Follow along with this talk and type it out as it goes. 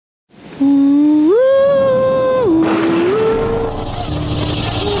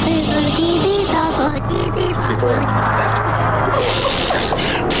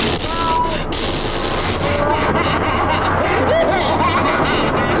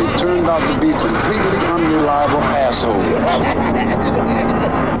out to be completely unreliable assholes.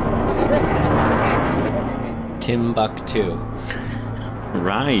 Timbuktu.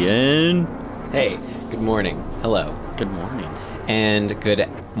 Ryan. Hey, good morning. Hello. Good morning. And good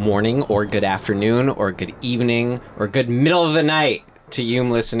morning, or good afternoon, or good evening, or good middle of the night to you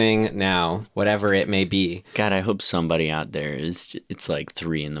listening now, whatever it may be. God, I hope somebody out there it's like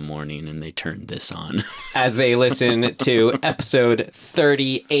 3 a.m. and they turned this on. As they listen to episode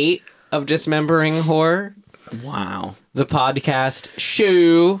 38 of Dismembering Horror. Wow. The podcast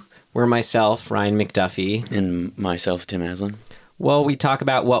show where myself, Ryan McDuffie. And myself, Tim Aslin. Well, we talk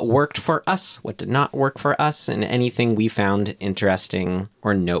about what worked for us, what did not work for us, and anything we found interesting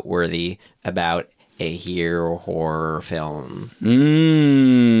or noteworthy about a horror film.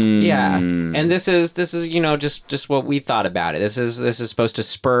 Yeah. And this is just what we thought about it. This is supposed to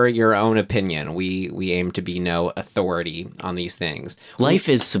spur your own opinion. We aim to be no authority on these things. Life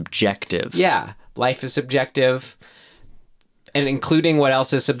is subjective. Yeah. Life is subjective. And including what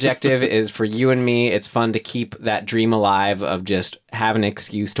else is subjective is for you and me, it's fun to keep that dream alive of just have an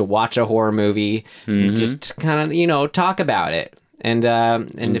excuse to watch a horror movie, just kind of, talk about it. And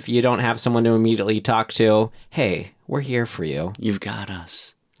if you don't have someone to immediately talk to, hey, we're here for you. You've got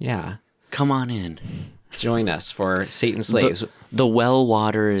us. Yeah. Come on in. Join us for Satan's Slaves. The well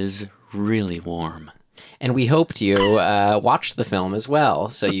water is really warm. And we hoped you watch the film as well,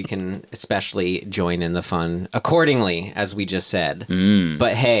 so you can especially join in the fun accordingly, as we just said.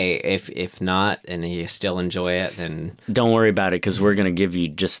 But hey, if not, and you still enjoy it, then... Don't worry about it, because we're going to give you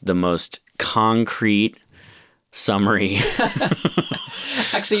just the most concrete summary.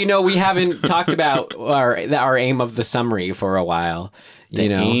 Actually, we haven't talked about our aim of the summary for a while. The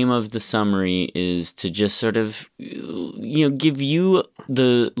aim of the summary is to just sort of, give you,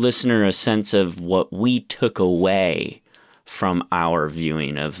 the listener, a sense of what we took away from our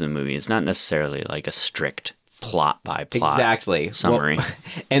viewing of the movie. It's not necessarily like a strict plot by plot summary. Well,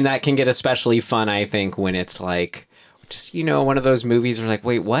 and that can get especially fun, I think, when it's like, just, one of those movies where like,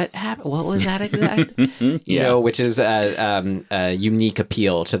 wait, what happened? What was that exact? Which is a unique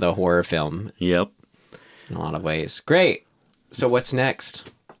appeal to the horror film. Yep. In a lot of ways. Great. So what's next?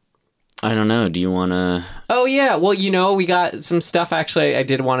 I don't know. Do you want to? Oh yeah. Well, we got some stuff actually I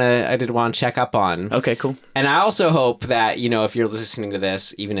did want to check up on. Okay, cool. And I also hope that, if you're listening to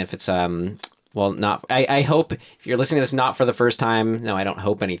this, even if it's I hope if you're listening to this not for the first time, no, I don't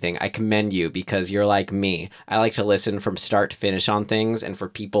hope anything. I commend you because you're like me. I like to listen from start to finish on things, and for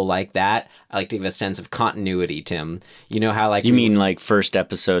people like that, I like to give a sense of continuity, Tim. You know how You mean like first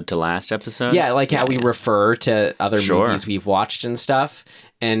episode to last episode? Yeah, like how we refer to other movies we've watched and stuff.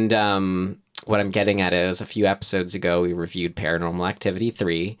 And what I'm getting at is a few episodes ago, we reviewed Paranormal Activity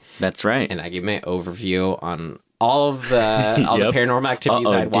 3. That's right. And I gave my overview on all of the Paranormal Activities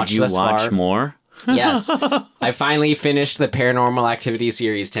I'd watched thus far. Did you watch more? Yes. I finally finished the Paranormal Activity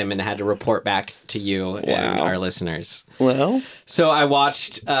series, Tim, and had to report back to you and our listeners. Well. So I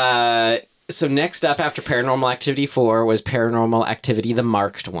watched... So next up after Paranormal Activity 4 was Paranormal Activity The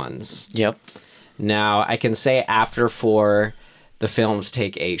Marked Ones. Yep. Now, I can say after 4, the films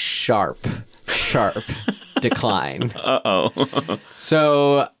take a sharp decline. Uh-oh.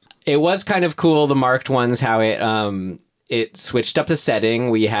 So... It was kind of cool, The Marked Ones, how it switched up the setting.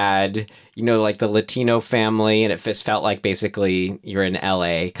 We had, like the Latino family, and it just felt like basically you're in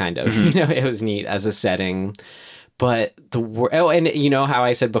LA, kind of. It was neat as a setting. But and how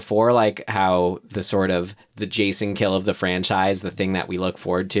I said before, like how the sort of the Jason kill of the franchise, the thing that we look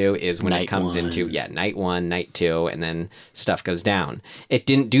forward to is when it comes into night 1, night 2, and then stuff goes down. It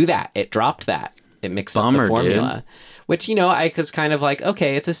didn't do that. It dropped that. It mixed up the formula. Dude. Which, I was kind of like,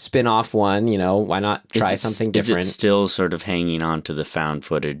 okay, it's a spin-off one, why not try something different? Is it still sort of hanging on to the found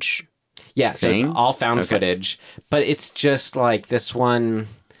footage Yeah, so it's all found footage. But it's just like this one,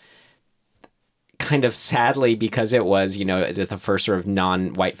 kind of sadly, because it was, the first sort of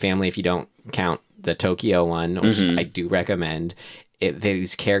non-white family, if you don't count the Tokyo one, which I do recommend.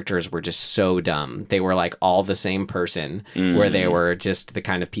 These characters were just so dumb. They were like all the same person, where they were just the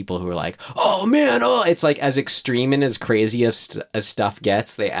kind of people who were like, oh man, it's like as extreme and as crazy as stuff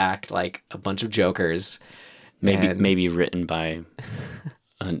gets, they act like a bunch of jokers. Maybe written by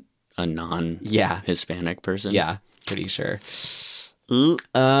a non-Hispanic person. Yeah, pretty sure.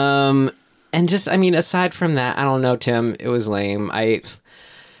 And just, aside from that, I don't know, Tim, it was lame.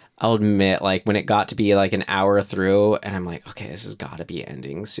 I'll admit, like, when it got to be, like, an hour through, and I'm like, okay, this has got to be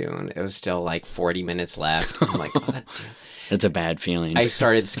ending soon. It was still, like, 40 minutes left. I'm like, what? It's a bad feeling. I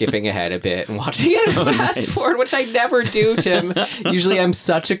started skipping ahead a bit and watching it fast forward, which I never do, Tim. Usually I'm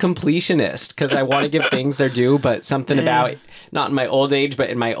such a completionist because I want to give things their due, but something about not in my old age, but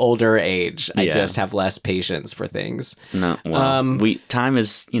in my older age. I Yeah. just have less patience for things. No, well, time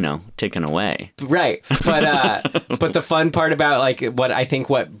is, ticking away. Right. But the fun part about like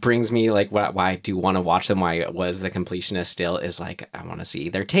what brings me like why I do want to watch them, why it was the completionist still is like I want to see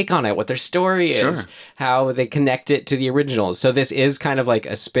their take on it, what their story is, Sure. how they connect it to the originals. So this is kind of like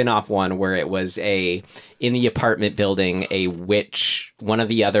a spin-off one where it was in the apartment building, one of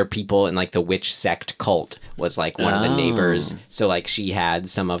the other people in like the witch sect cult was like one of the neighbors. So like she had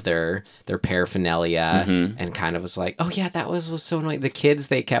some of their paraphernalia and kind of was like, oh yeah, that was so annoying. The kids,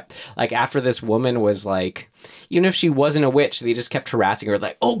 they kept like after this woman was like, even if she wasn't a witch, they just kept harassing her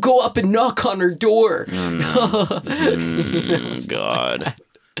like, oh, go up and knock on her door. God.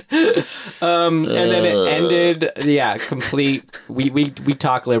 And then it ended complete we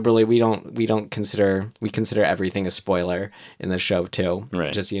talk liberally. We consider everything a spoiler in the show too,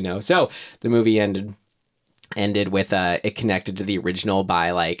 right? Just so the movie ended with it connected to the original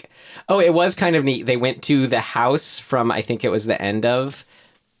by like, it was kind of neat. They went to the house from, I think it was the end of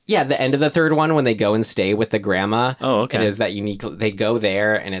the third one when they go and stay with the grandma. Oh, okay. And it is that unique. They go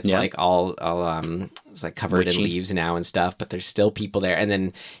there and it's like all it's like covered Witchy. in leaves now and stuff, but there's still people there. And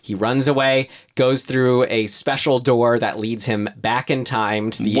then he runs away, goes through a special door that leads him back in time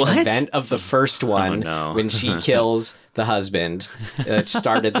to the event of the first one when she kills the husband. It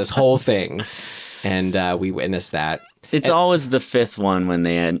started this whole thing, and we witnessed that. It's always the fifth one when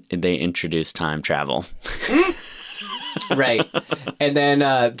they introduce time travel. Right. And then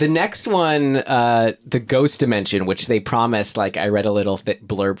the next one, the Ghost Dimension, which they promised, like I read a little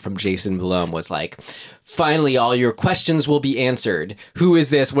blurb from Jason Blum, was like, finally, all your questions will be answered. Who is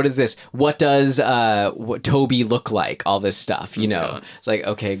this? What is this? What does Toby look like? All this stuff, It's like,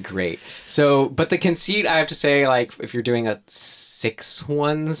 okay, great. So, but the conceit, I have to say, like, if you're doing a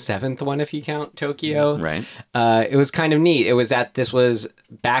seventh one, if you count Tokyo, right? It was kind of neat. This was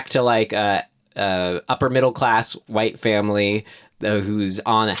back to like upper middle class white family who's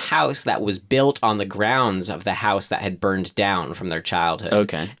on a house that was built on the grounds of the house that had burned down from their childhood.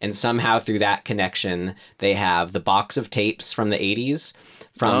 Okay. And somehow through that connection, they have the box of tapes from the 80s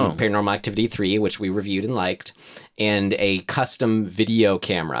from Paranormal Activity 3, which we reviewed and liked, and a custom video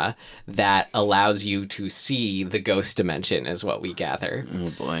camera that allows you to see the ghost dimension is what we gather.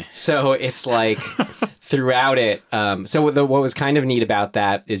 Oh, boy. So it's like throughout it. So what was kind of neat about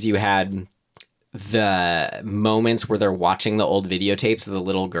that is you had the moments where they're watching the old videotapes of the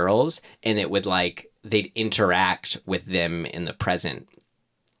little girls, and it would like they'd interact with them in the present,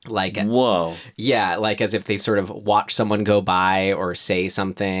 like whoa, yeah, like as if they sort of watch someone go by or say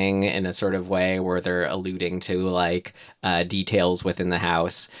something in a sort of way where they're alluding to like details within the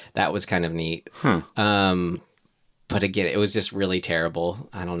house. That was kind of neat. But again, it was just really terrible.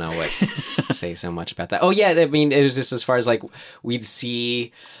 I don't know what to say so much about that. Oh yeah, I mean, it was just as far as like we'd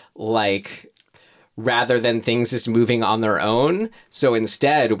see like, rather than things just moving on their own. So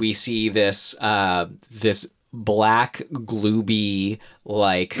instead we see this black glooby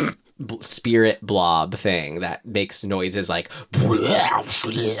like spirit blob thing that makes noises like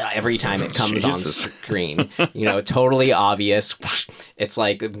every time it comes on screen. Totally obvious. It's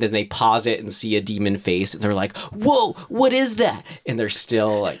like then they pause it and see a demon face and they're like, whoa, what is that? And they're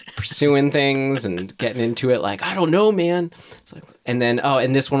still like pursuing things and getting into it like, I don't know, man. It's like, and then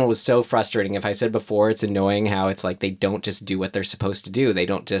and this one was so frustrating. If I said before, it's annoying how it's like they don't just do what they're supposed to do. They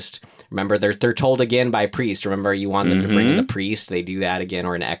don't just remember they're told again by a priest. Remember, you want them to bring in the priest. They do that again,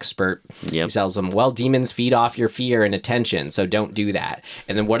 or an expert. Yep. He tells them, well, demons feed off your fear and attention, so don't do that.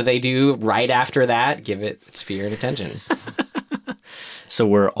 And then what do they do right after that? Give it its fear and attention. So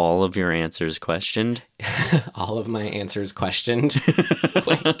were all of your answers questioned? All of my answers questioned?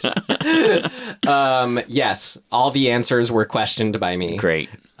 Wait. Yes, all the answers were questioned by me. Great.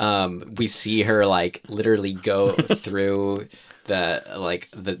 We see her like literally go through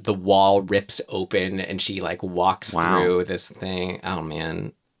the wall rips open and she like walks through this thing. Oh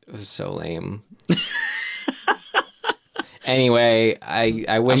man, it was so lame. Anyway,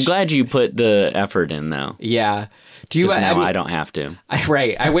 I wish. I'm glad you put the effort in though. Yeah. Do you? Now I don't have to.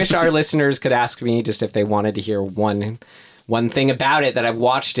 Right. I wish our listeners could ask me just if they wanted to hear one thing about it that I've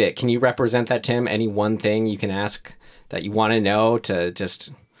watched it. Can you represent that, Tim? Any one thing you can ask that you want to know to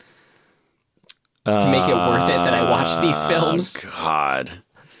just to make it worth it that I watched these films? God.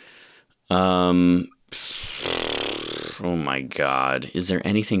 Oh my God. Is there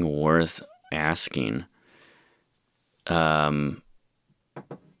anything worth asking? Well,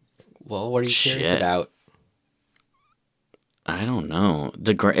 what are you curious about? I don't know.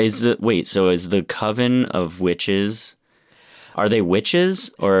 Is the Coven of Witches? Are they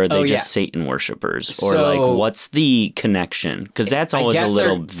witches or are they Oh, just yeah. Satan worshippers? Or So- like, what's the connection? Because that's always a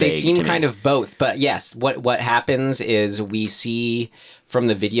little vague they seem to me. kind of both, but yes, what happens is we see from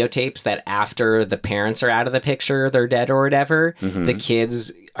the videotapes that after the parents are out of the picture, they're dead or whatever, Mm-hmm. the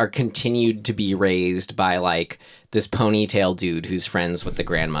kids are continued to be raised by like this ponytail dude who's friends with the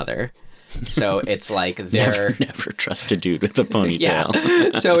grandmother. So it's like they're Never trust a dude with a ponytail.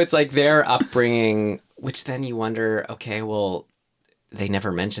 yeah. So it's like their upbringing, which then you wonder, okay, well, they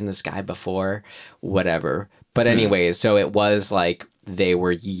never mentioned this guy before, whatever. But anyways, so it was like they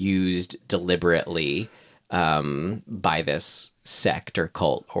were used deliberately by this sect or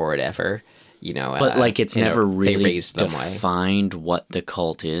cult or whatever, you know. But like it's never they really raised them way. defined what the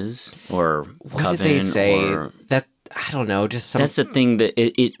cult is or What coven did they say? or That I don't know. Just some. that's the thing that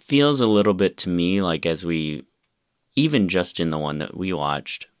it feels a little bit to me like as we even just in the one that we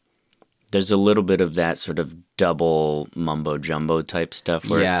watched, there's a little bit of that sort of double mumbo jumbo type stuff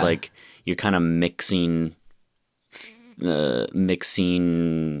where it's Yeah. like you're kind of mixing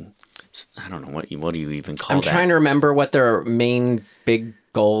I don't know what do you even call I'm that? trying to remember what their main big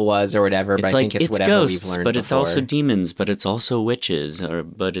goal was or whatever, but It's I like think it's whatever ghosts, we've learned but before. it's also demons, but it's also witches,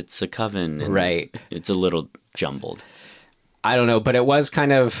 but it's a coven. And Right. It's a little jumbled. I don't know, but it was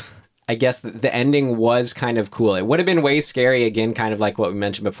kind of, I guess the ending was kind of cool. It would have been way scary, again, kind of like what we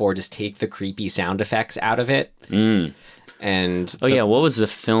mentioned before, just take the creepy sound effects out of it. And Oh yeah, what was the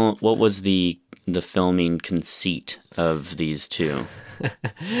film? What was the filming conceit of these two?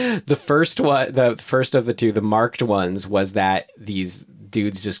 the first of the two, the marked ones, was that these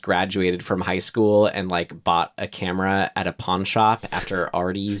dudes just graduated from high school and like bought a camera at a pawn shop after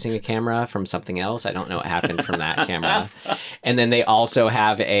already using a camera from something else. I don't know what happened from that camera. And then they also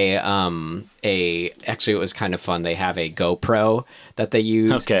have actually it was kind of fun. They have a GoPro that they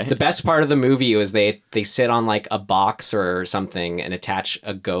use. Okay. The best part of the movie was they sit on like a box or something and attach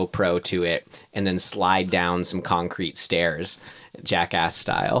a GoPro to it and then slide down some concrete stairs, Jackass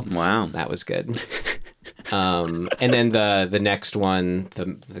style. Wow. That was good. And then the next one,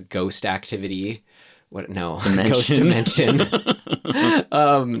 the ghost activity, ghost dimension,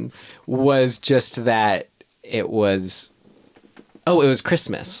 was just that it was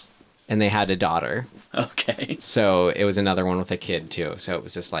Christmas and they had a daughter. Okay. So it was another one with a kid too. So it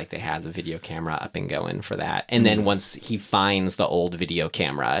was just like they had the video camera up and going for that. And then once he finds the old video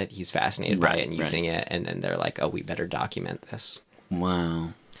camera, he's fascinated by it and using it. And then they're like, oh, we better document this.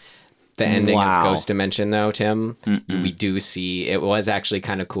 Wow. The ending Wow. of Ghost Dimension, though, Tim, we do see, it was actually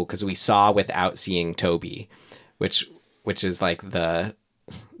kind of cool because we saw without seeing Toby, which is like the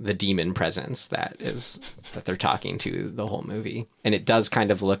demon presence that they're talking to the whole movie. And it does kind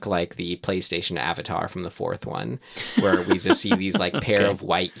of look like the PlayStation Avatar from the fourth one, where we just see these like pair of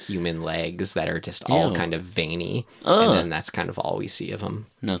white human legs that are just all Ew. kind of veiny. Ugh. And then that's kind of all we see of them.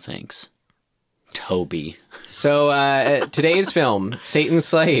 No thanks. Toby. So today's film, Satan's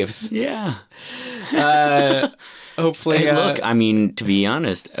Slaves. Yeah. Hopefully, Hey, look, I mean, to be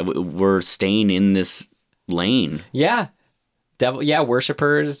honest, we're staying in this lane. yeah, devil, yeah,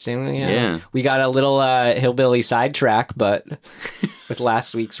 worshippers. Yeah. We got a little hillbilly sidetrack, but with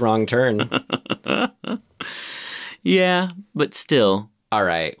last week's wrong turn. Yeah, but still, All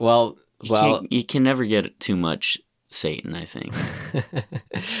right, well, you can never get too much Satan, I think.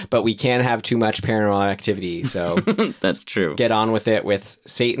 but we can't have too much paranormal activity, so That's true. get on with it with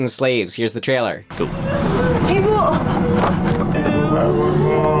Satan's Slaves. Here's the trailer.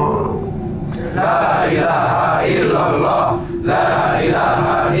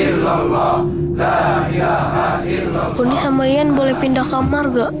 Uni sama Ian boleh pindah kamar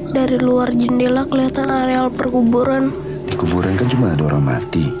gak? Dari luar jendela kelihatan areal perkuburan. Di kuburan kan cuma ada orang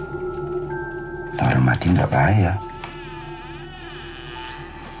mati. Orang mati nggak bahaya.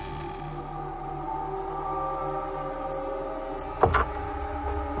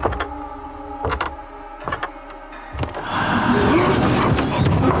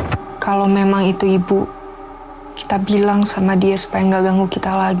 Kalau memang itu ibu, kita bilang sama dia supaya nggak ganggu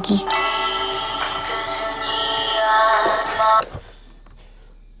kita lagi.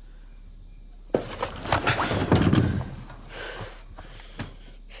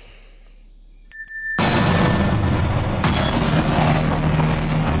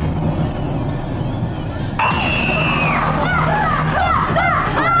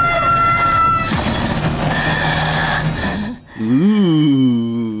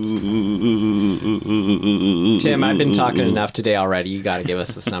 Tim, I've been talking enough today already. You got to give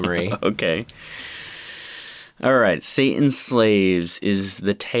us the summary. Okay. All right. Satan's Slaves is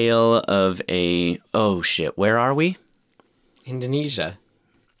the tale of a... Oh, shit. Where are we? Indonesia.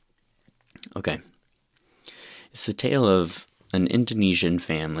 Okay. It's the tale of an Indonesian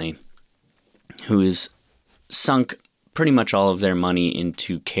family who has sunk pretty much all of their money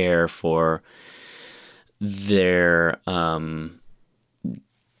into care for their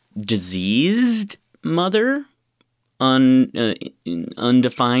diseased mother,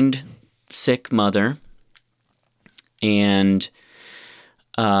 undefined sick mother, and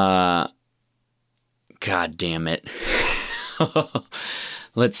God damn it.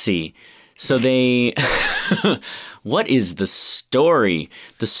 Let's see. So they, what is the story?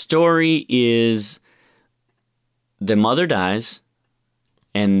 The story is the mother dies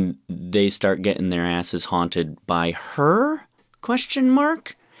and they start getting their asses haunted by her? Question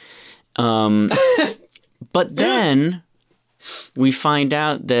mark. But then we find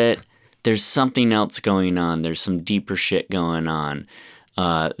out that there's something else going on. There's some deeper shit going on.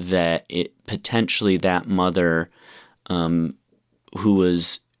 That it potentially that mother, who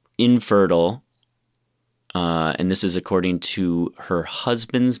was infertile, and this is according to her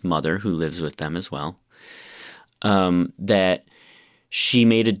husband's mother, who lives with them as well, that she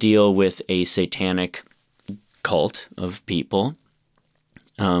made a deal with a satanic cult of people,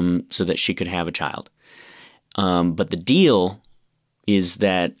 so that she could have a child. But the deal is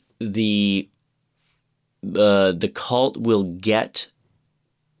that the cult will get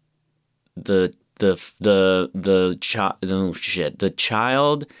the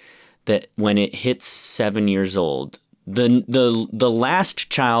child that when it hits 7 years old, the last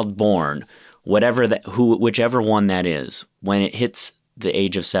child born, whichever one that is, when it hits the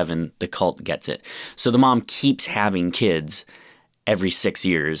age of 7, the cult gets it. So the mom keeps having kids every 6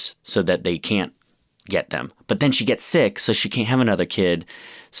 years so that they can't get them. But then she gets sick, so she can't have another kid.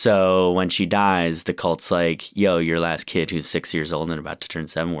 So when she dies, the cult's like, yo, your last kid who's 6 years old and about to turn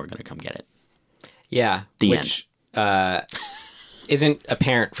 7, we're going to come get it. Yeah. Which isn't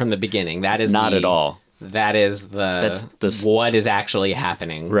apparent from the beginning. That is not at all. That's the what is actually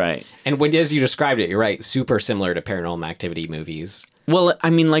happening. Right. And as you described it, you're right, super similar to Paranormal Activity movies. Well, I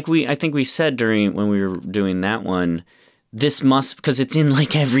mean, I think we said when we were doing that one, this must, because it's in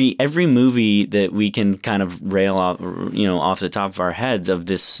like every movie that we can kind of rail off, off the top of our heads of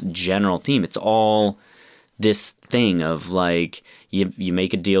this general theme. It's all this thing of like, you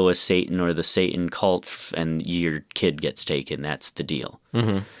make a deal with Satan or the Satan cult and your kid gets taken. That's the deal.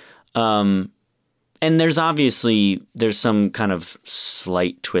 Mm-hmm. And there's some kind of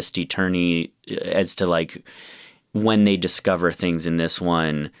slight twisty-turny as to like when they discover things in this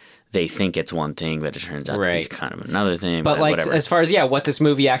one, they think it's one thing, but it turns out to be kind of another thing. But like, whatever. as far as, what this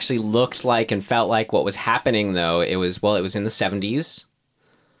movie actually looked like and felt like, what was happening though, it was in the 70s.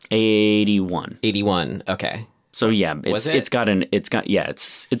 81. 81. Okay. So yeah, it's got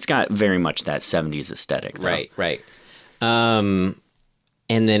very much that 70s aesthetic though. Right. And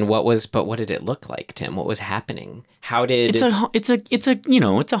then what did it look like, Tim? What was happening? How did it's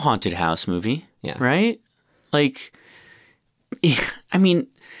a haunted house movie. Yeah. Right? Like, I mean,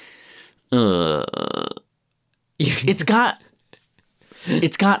 it's got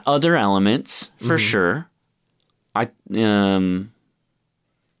other elements for sure.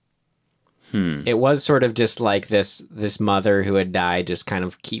 It was sort of just like this mother who had died just kind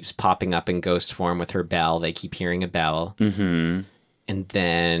of keeps popping up in ghost form with her bell. They keep hearing a bell. Mm-hmm. And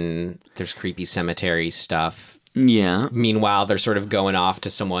then there's creepy cemetery stuff. Yeah. Meanwhile, they're sort of going off to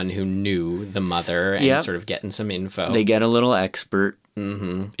someone who knew the mother and sort of getting some info. They get a little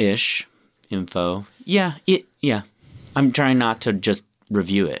expert-ish info. Yeah. I'm trying not to just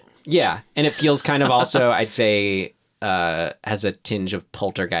review it. Yeah. And it feels kind of also, I'd say, has a tinge of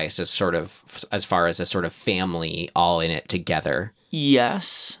Poltergeist as far as a sort of family all in it together.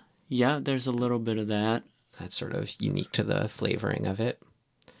 Yes. Yeah, there's a little bit of that. That's sort of unique to the flavoring of it.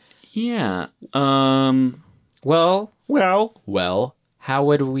 Yeah. Well, how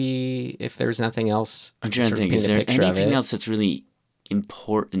would we, if there's nothing else? I'm trying to think, is there anything else that's really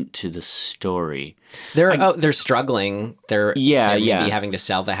important to the story? They're struggling. They're maybe having to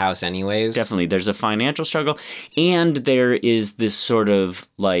sell the house anyways. Definitely. There's a financial struggle. And there is this sort of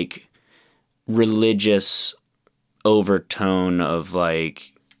like religious overtone of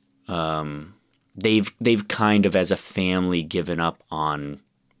like, they've kind of as a family given up on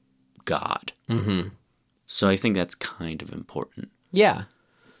God. Mm-hmm. So I think that's kind of important. Yeah,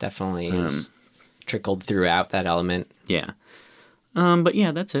 definitely is trickled throughout that element. Yeah. But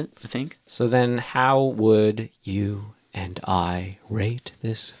yeah, that's it, I think. So then how would you and I rate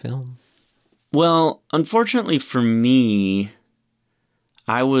this film? Well, unfortunately for me,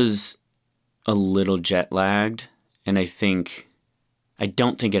 I was a little jet lagged, and I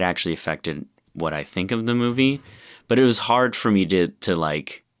don't think it actually affected what I think of the movie, but it was hard for me to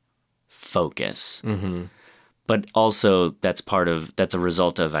like focus. Mm-hmm. But also that's a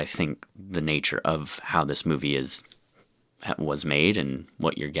result of, I think, the nature of how this movie was made and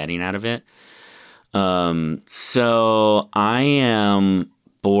what you're getting out of it. So I am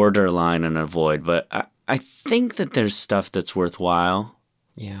borderline an avoid, but I think that there's stuff that's worthwhile.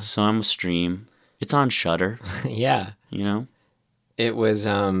 Yeah. So I'm a stream. It's on Shudder. Yeah. You know? It was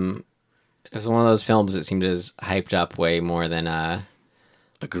one of those films that seemed as hyped up way more than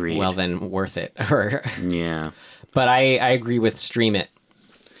Agreed. well than worth it. Or Yeah. But I agree with stream it.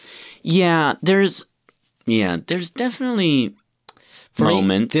 Yeah, there's definitely For me,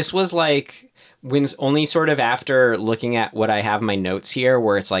 moments. this was like when only sort of after looking at what I have in my notes here,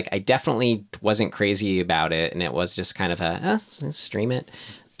 where it's like I definitely wasn't crazy about it, and it was just kind of stream it.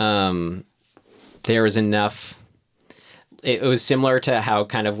 There was enough. It was similar to how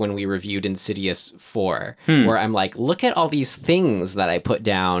kind of when we reviewed Insidious 4, where I'm like, look at all these things that I put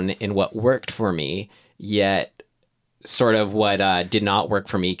down in what worked for me, yet sort of what did not work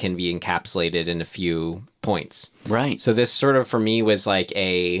for me can be encapsulated in a few points. Right. So this sort of for me was like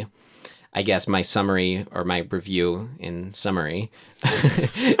I guess my summary or my review in summary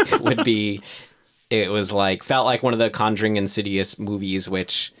would be, it was like, felt like one of the Conjuring Insidious movies,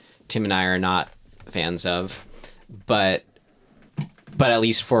 which Tim and I are not fans of, but at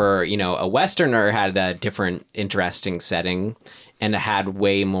least for, a Westerner, had a different, interesting setting and had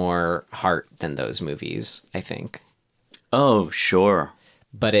way more heart than those movies, I think. Oh, sure.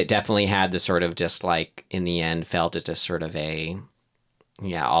 But it definitely had the sort of just like, in the end, felt it just sort of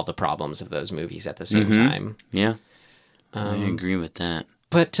all the problems of those movies at the same time. Yeah. I agree with that.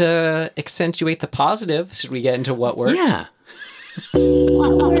 But to accentuate the positive, should we get into what worked? Yeah.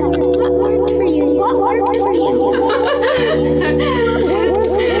 What worked for you? What worked for you?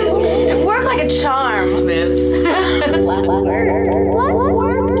 It worked like a charm, Smith. What worked? What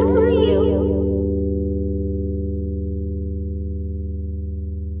worked for you?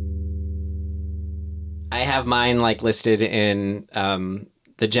 I have mine like listed in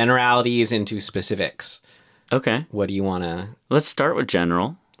the generalities into specifics. Okay. What do you want to... Let's start with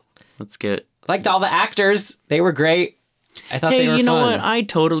general. Let's get... Liked all the actors. They were great. I thought they were Hey, you know fun. what? I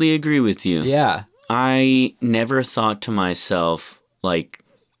totally agree with you. Yeah. I never thought to myself, like,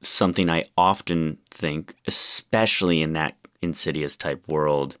 something I often think, especially in that Insidious type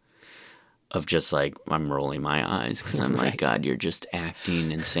world, of just like, I'm rolling my eyes because I'm like, God, you're just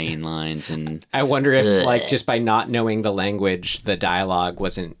acting and saying lines. And I wonder if, like, just by not knowing the language, the dialogue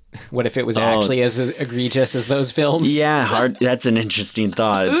wasn't... What if it was actually as egregious as those films? Yeah, hard. That's an interesting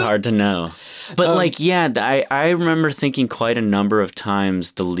thought. It's hard to know. But I remember thinking quite a number of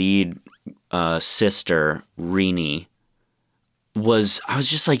times the lead sister, Rini, I was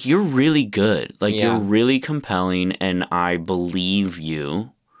just like, you're really good. Like, Yeah. you're really compelling, and I believe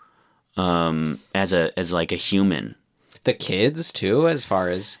you as like a human. The kids, too, as far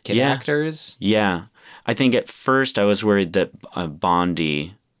as kid Yeah. actors. Yeah. I think at first I was worried that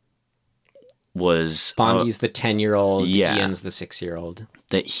Bondi was... Bondi's the 10-year-old, yeah. Ian's the 6-year-old.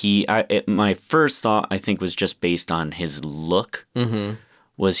 That my first thought, I think, was just based on his look,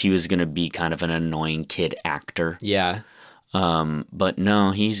 was he was going to be kind of an annoying kid actor. Yeah. But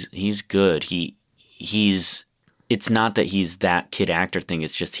no, he's good. It's not that he's that kid actor thing,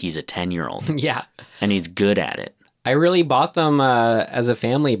 it's just he's a 10-year-old. Yeah. And he's good at it. I really bought them as a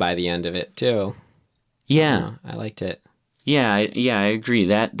family by the end of it, too. Yeah. I liked it. Yeah, I agree.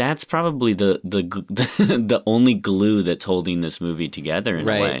 That's probably the only glue that's holding this movie together in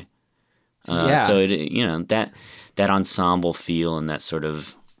a way. Yeah. So that ensemble feel and that sort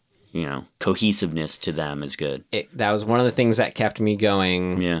of cohesiveness to them is good. That was one of the things that kept me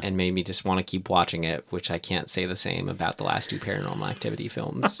going Yeah. and made me just want to keep watching it, which I can't say the same about the last two Paranormal Activity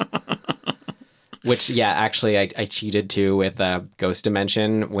films. Which, yeah, actually, I cheated too with Ghost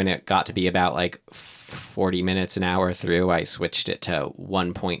Dimension. When it got to be about like 40 minutes an hour through, I switched it to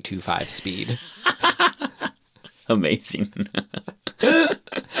 1.25 speed. Amazing.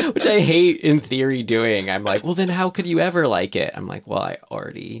 Which I hate in theory doing. I'm like, well, then how could you ever like it? I'm like, well, I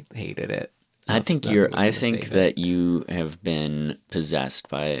already hated it. I think Nothing was gonna think save it. that you have been possessed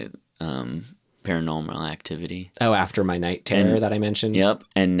by Paranormal Activity. Oh, after my night terror that I mentioned? Yep.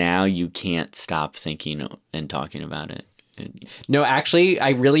 And now you can't stop thinking and talking about it. No, actually, I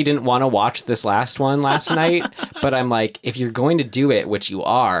really didn't want to watch this last one last night, but I'm like, if you're going to do it, which you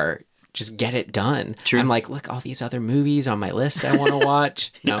are, just get it done. True. I'm like, look, all these other movies on my list I want to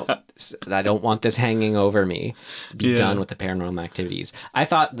watch. No, I don't want this hanging over me. Let's be done with the Paranormal Activities. I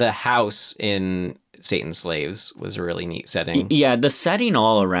thought the house in Satan's Slaves was a really neat setting. Yeah, the setting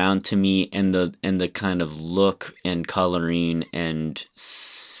all around to me and the kind of look and coloring and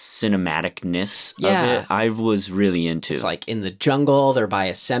cinematicness Yeah. of it, I was really into. It's like in the jungle, they're by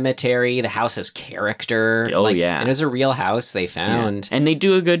a cemetery, the house has character. Oh, like, yeah. And it was a real house they Yeah. found. And they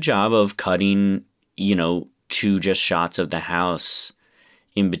do a good job of cutting, to just shots of the house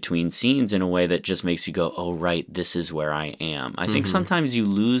in between scenes in a way that just makes you go, oh, right, this is where I am. I think sometimes you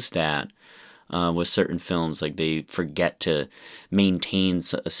lose that with certain films. Like they forget to maintain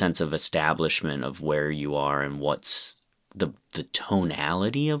a sense of establishment of where you are and what's the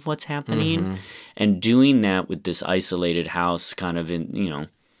tonality of what's happening. And doing that with this isolated house kind of in,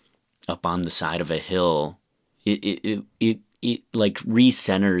 up on the side of a hill, it like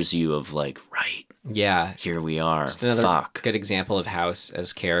recenters you of like, right, Yeah. here we are. Just another Fuck. good example of house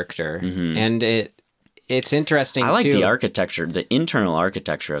as character. And it's interesting, I like too. the architecture. The internal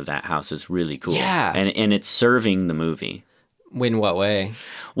architecture of that house is really cool. Yeah. And it's serving the movie. In what way?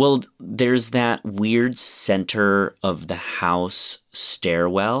 Well, there's that weird center of the house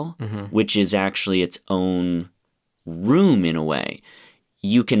stairwell, which is actually its own room in a way.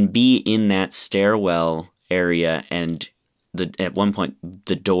 You can be in that stairwell area, and at one point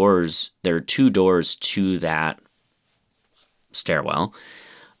there are two doors to that stairwell,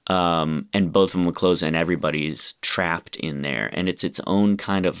 and both of them will close, and everybody's trapped in there, and it's its own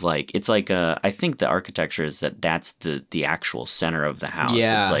kind of like, it's like I think the architecture is that's the actual center of the house.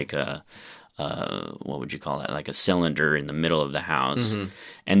 Yeah. It's like what would you call that? Like a cylinder in the middle of the house,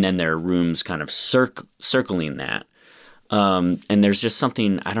 and then there are rooms kind of circling that. And there's just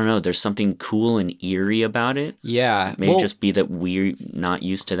something, I don't know, there's something cool and eerie about it. Yeah. May just be that we're not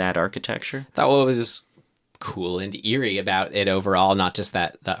used to that architecture. Thought what was cool and eerie about it overall, not just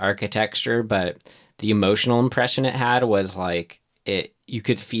the architecture, but the emotional impression it had was like you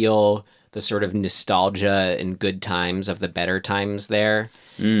could feel the sort of nostalgia and good times of the better times there.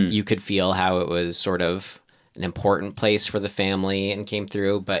 You could feel how it was sort of an important place for the family and came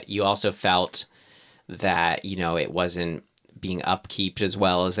through, but you also felt that, it wasn't being upkeeped as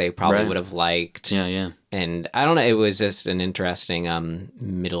well as they probably would have liked. Yeah. And I don't know, it was just an interesting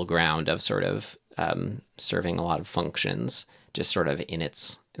middle ground of sort of serving a lot of functions, just sort of in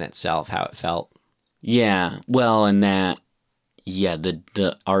itself, how it felt. Yeah. Well, and that,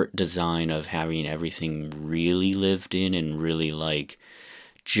 the art design of having everything really lived in and really like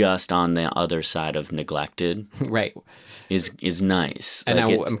just on the other side of neglected. Right. Is nice. And like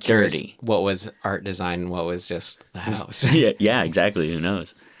now it's I'm curious, dirty. what was art design and what was just the house? yeah, exactly. Who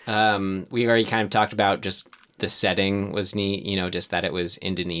knows? We already kind of talked about just the setting was neat, just that it was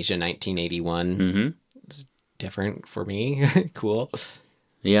Indonesia, 1981. It's different for me. Cool.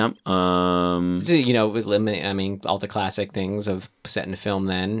 Yeah. With all the classic things of set in film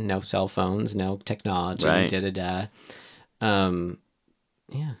then, no cell phones, no technology, Right. da-da-da.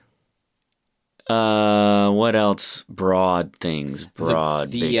 Yeah. What else? Broad thing.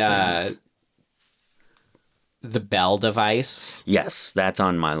 The Bell device. Yes, that's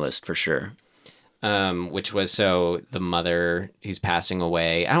on my list for sure. Which was so the mother who's passing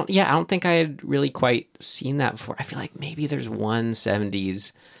away. I don't think I had really quite seen that before. I feel like maybe there's one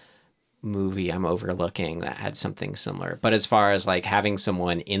 70s movie I'm overlooking that had something similar. But as far as like having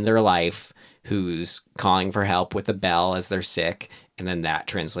someone in their life who's calling for help with a bell as they're sick, and then that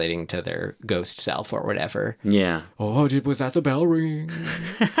translating to their ghost self or whatever. Yeah. Oh, was that the bell ring?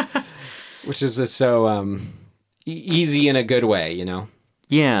 Which is just so easy in a good way,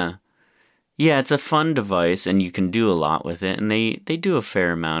 Yeah. Yeah, it's a fun device, and you can do a lot with it, and they do a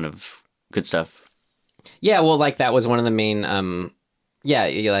fair amount of good stuff. Yeah, well, like that was one of the main,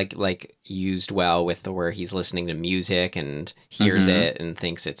 like used well with where he's listening to music and hears it and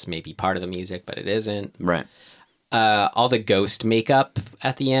thinks it's maybe part of the music, but it isn't. Right. All the ghost makeup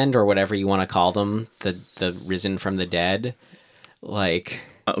at the end, or whatever you want to call them, the risen from the dead, like...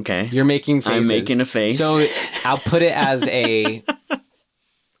 Okay. You're making faces. I'm making a face. So I'll put it as a...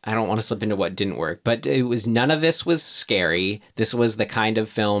 I don't want to slip into what didn't work, but none of this was scary. This was the kind of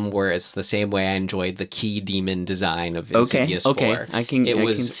film where it's the same way I enjoyed the key demon design of Insidious 4. Okay. I can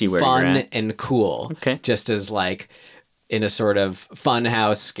see where fun you're at. and cool. Okay. Just as like in a sort of fun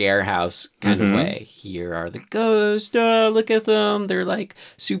house, scare house kind of way. Here are the ghosts. Look at them. They're like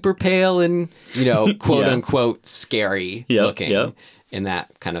super pale and, quote unquote scary looking in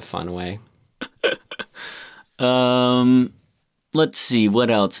that kind of fun way. Let's see, what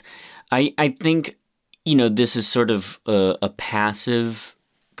else? I think, this is sort of a passive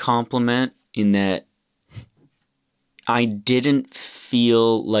compliment in that I didn't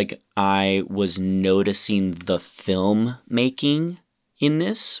feel like I was noticing the film making in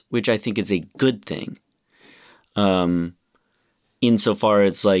this, which I think is a good thing. Insofar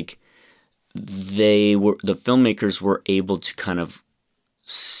as like the filmmakers were able to kind of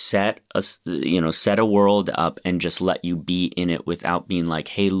set a world up and just let you be in it without being like,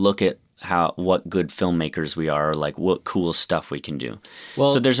 hey, look at what good filmmakers we are, or like what cool stuff we can do. Well,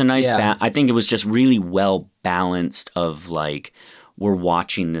 so there's a nice yeah. I think it was just really well balanced of like, we're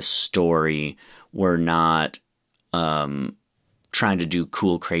watching this story, we're not trying to do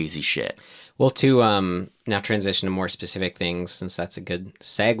cool crazy shit. Well, to now transition to more specific things, since that's a good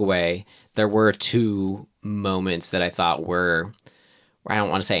segue, there were two moments that I thought were, I don't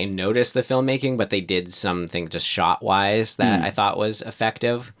want to say I noticed the filmmaking, but they did something just shot-wise that I thought was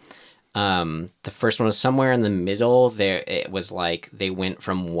effective. The first one was somewhere in the middle. There, it was like they went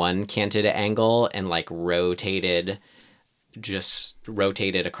from one canted angle and like rotated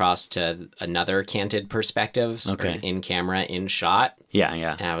across to another canted perspective, Okay. in camera, in shot. Yeah.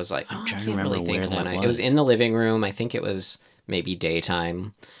 And I was like, I'm oh, trying I to can't remember really think where when that it was was. in the living room. I think it was maybe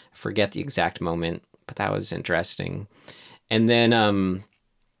daytime. I forget the exact moment, but that was interesting. And then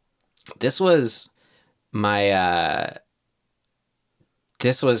this was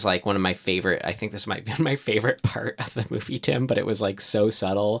like one of my favorite, I think this might be my favorite part of the movie, Tim, but it was like so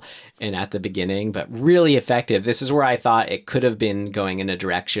subtle and at the beginning, but really effective. This is where I thought it could have been going in a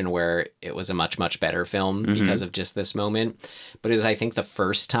direction where it was a much, much better film because of just this moment. But it was, I think, the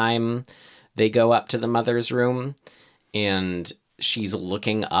first time they go up to the mother's room and she's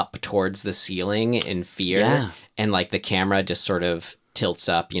looking up towards the ceiling in fear. Yeah. And like the camera just sort of tilts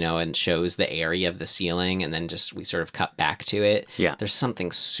up, and shows the area of the ceiling, and then we sort of cut back to it. Yeah. There's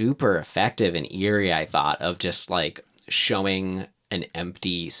something super effective and eerie, I thought, of just like showing an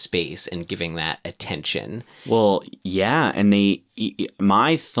empty space and giving that attention. Well, yeah, and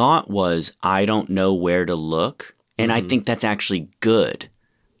my thought was, I don't know where to look, and I think that's actually good.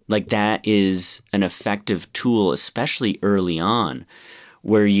 Like, that is an effective tool, especially early on,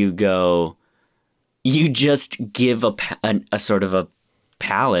 where you just give a sort of a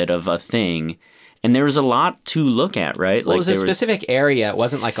palette of a thing, and there was a lot to look at, right? Well, like, it was a specific area. It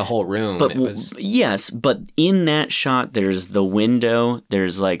wasn't like a whole room. But it was... yes, but in that shot, there's the window.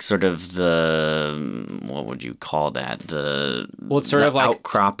 There's like sort of what would you call that? It's sort of like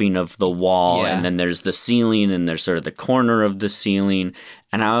outcropping of the wall, Yeah. and then there's the ceiling, and there's sort of the corner of the ceiling.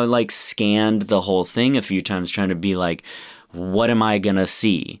 And I like scanned the whole thing a few times, trying to be like, what am I gonna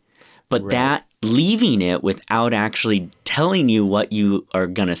see? But that leaving it without actually telling you what you are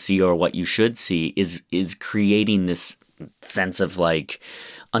gonna see or what you should see is creating this sense of like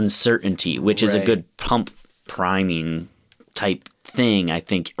uncertainty, which is a good priming type thing, I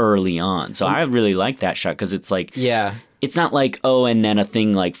think, early on. So I really like that shot because it's like, it's not like, oh, and then a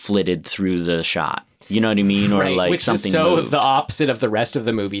thing like flitted through the shot. You know what I mean? Or like which something is so moved. the opposite of the rest of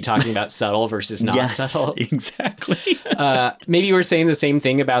the movie, talking about subtle versus not subtle. Exactly. Maybe you were saying the same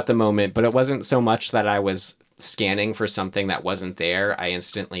thing about the moment, but it wasn't so much that I was scanning for something that wasn't there. I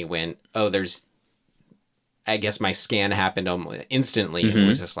instantly went, oh, I guess my scan happened almost instantly. It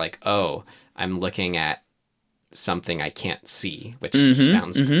was just like, oh, I'm looking at something I can't see, which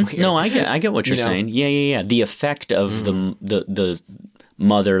sounds weird. No, I get what you're saying. Yeah. The effect of the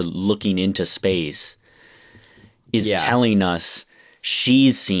mother looking into space is telling us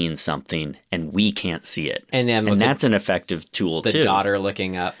she's seeing something and we can't see it. And that's an effective tool too. The daughter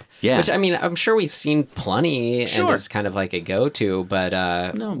looking up. Yeah. Which, I mean, I'm sure we've seen plenty and it's kind of like a go-to, but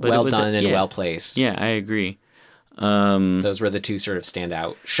well done and well placed. Yeah, I agree. Those were the two sort of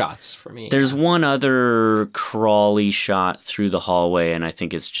standout shots for me. There's one other crawly shot through the hallway, and I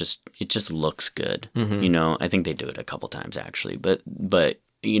think it just looks good. I think they do it a couple times actually, but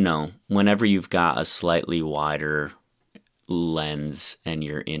whenever you've got a slightly wider lens and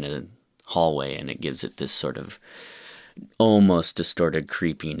you're in a hallway and it gives it this sort of almost distorted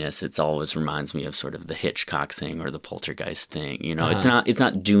creepiness, it always reminds me of sort of the Hitchcock thing or the Poltergeist thing. It's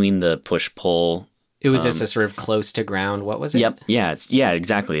not doing the push pull. It was just a sort of close to ground. What was it? Yep. Yeah.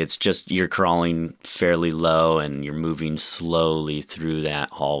 Exactly. It's just you're crawling fairly low and you're moving slowly through that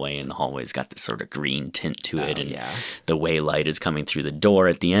hallway, and the hallway's got this sort of green tint to it, and the way light is coming through the door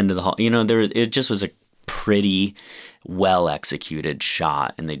at the end of the hall. It just was a pretty well executed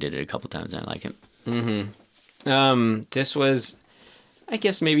shot, and they did it a couple times, and I like it. This was, I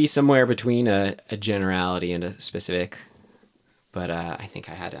guess, maybe somewhere between a generality and a specific. But I think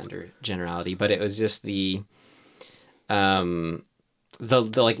I had under generality. But it was just the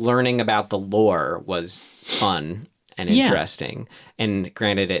like learning about the lore was fun and interesting. And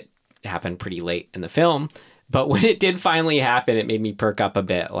granted, it happened pretty late in the film. But when it did finally happen, it made me perk up a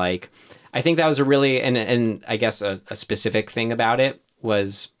bit. Like, I think that was a really and I guess a specific thing about it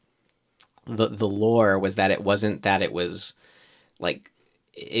was the lore was that it wasn't that it was like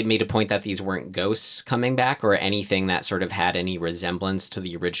it made a point that these weren't ghosts coming back or anything that sort of had any resemblance to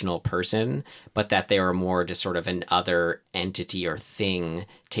the original person, but that they were more just sort of an other entity or thing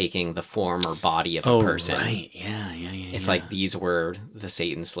taking the form or body of a person. Right. Yeah. It's like these were the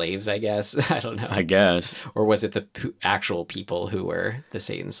Satan slaves, I guess. I don't know. I guess. Or was it the actual people who were the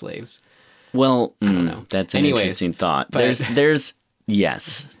Satan slaves? Well, I don't know. That's an Anyways, interesting thought. but-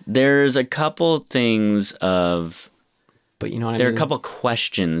 There's a couple things of But you know what I there mean? are a couple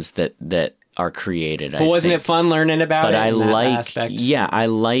questions that are created. But wasn't it fun learning about But it I in that like, aspect? yeah, I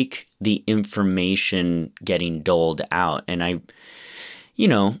like the information getting doled out, and I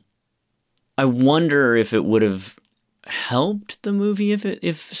wonder if it would have helped the movie if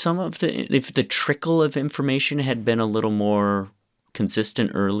the trickle of information had been a little more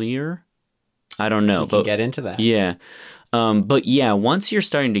consistent earlier. I don't know. We can get into that. Yeah. But yeah, once you're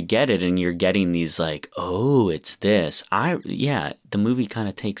starting to get it and you're getting these like, oh, it's this. The movie kind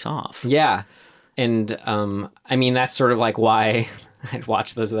of takes off. Yeah. And I mean, that's sort of like why I'd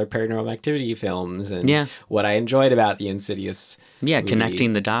watch those other Paranormal Activity films and what I enjoyed about the Insidious movie.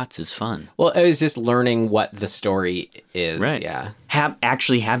 Connecting the dots is fun. Well, it was just learning what the story is. Right. Yeah.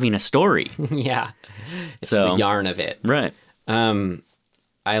 Actually having a story. Yeah. It's So- the yarn of it. Right.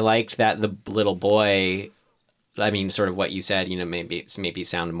 I liked that the little boy, I mean, sort of what you said, maybe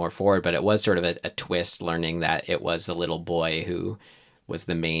sounded more forward, but it was sort of a twist learning that it was the little boy who was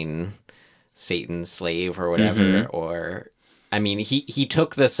the main Satan slave or whatever. Mm-hmm. Or, I mean, he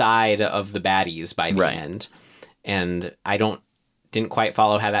took the side of the baddies by the end. And I didn't quite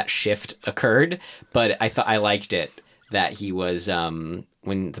follow how that shift occurred, but I liked it that he was,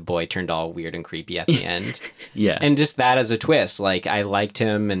 when the boy turned all weird and creepy at the end. Yeah. And just that as a twist, like I liked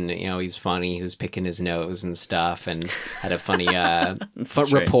him, and he's funny. He was picking his nose and stuff, and had a funny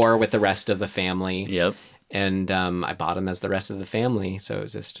rapport with the rest of the family. Yep. And I bought him as the rest of the family, so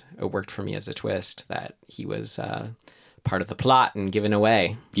it worked for me as a twist that he was part of the plot and given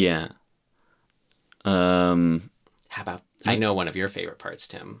away. Yeah. How about? I know one of your favorite parts,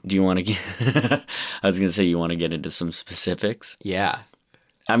 Tim. Do you want to get? I was gonna say you want to get into some specifics. Yeah.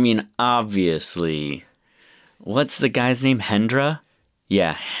 I mean, obviously, what's the guy's name? Hendra?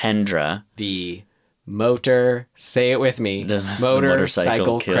 Yeah, Hendra. The motor, say it with me. The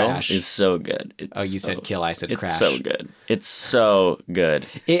motorcycle kill crash. is so good. You said kill, I said crash. It's so good. It's so good.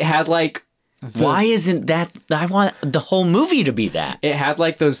 It had like... Why isn't that... I want the whole movie to be that. It had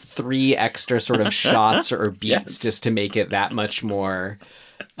like those 3 extra sort of shots or beats just to make it that much more...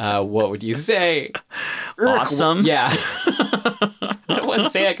 what would you say? Awesome? Yeah. I don't want to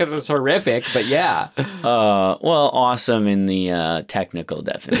say it because it's horrific, but yeah. Well, awesome in the technical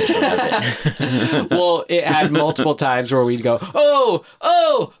definition of it. Well, it had multiple times where we'd go, oh!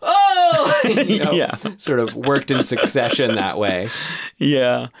 Yeah. Sort of worked in succession that way.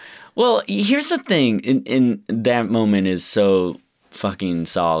 Yeah. Well, here's the thing. In that moment is so fucking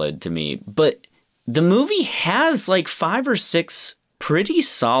solid to me. But the movie has like 5 or 6 pretty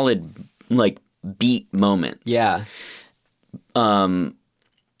solid like beat moments. Yeah. What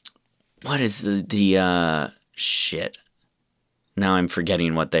is the shit? Now I'm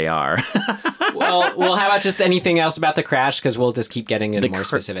forgetting what they are. Well, how about just anything else about the crash? Because we'll just keep getting into more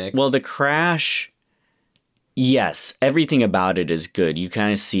specifics. Well, the crash, yes, everything about it is good. You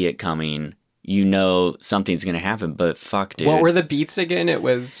kind of see it coming. You know something's going to happen, but fuck, dude. What were the beats again? It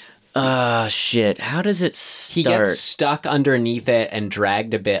was... shit. How does it start? He gets stuck underneath it and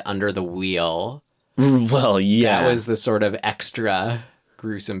dragged a bit under the wheel. Well, yeah. That was the sort of extra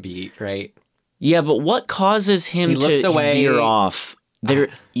gruesome beat, right? Yeah, but what causes him to veer off?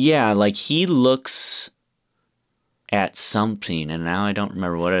 Like he looks at something, and now I don't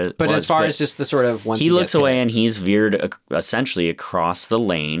remember what it was. But as far as just the sort of once he looks gets away, hit. and he's veered essentially across the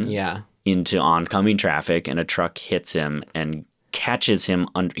lane, into oncoming traffic, and a truck hits him and catches him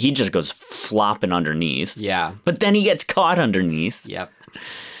under. He just goes flopping underneath. Yeah, but then he gets caught underneath. Yep,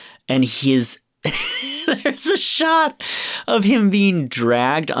 and there's a shot of him being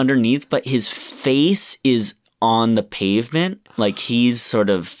dragged underneath, but his face is on the pavement, like he's sort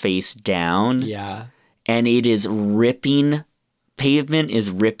of face down. Yeah. And it is ripping, pavement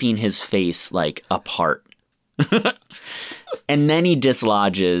is ripping his face like apart. And then he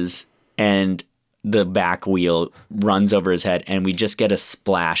dislodges and the back wheel runs over his head and we just get a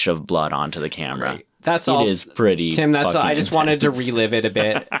splash of blood onto the camera. Great. That's all. It is pretty. Tim, that's all. I just wanted to intense. relive it a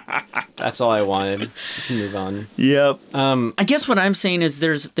bit. That's all I wanted. We can move on. Yep. I guess what I'm saying is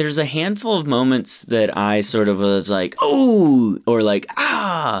there's a handful of moments that I sort of was like, oh, or like,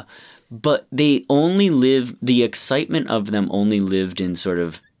 ah, but the excitement of them only lived in sort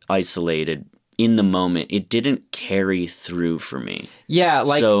of isolated in the moment, it didn't carry through for me. Yeah,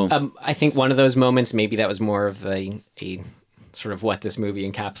 like So- I think one of those moments, maybe that was more of a sort of what this movie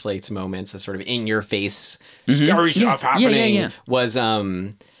encapsulates moments, a sort of in your face scary stuff happening. Yeah. Was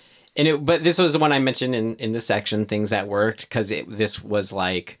but this was the one I mentioned in the section things that worked, because this was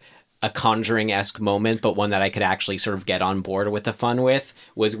like a Conjuring-esque moment, but one that I could actually sort of get on board with the fun with,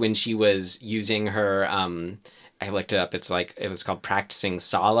 was when she was using her I looked it up. It's like, it was called practicing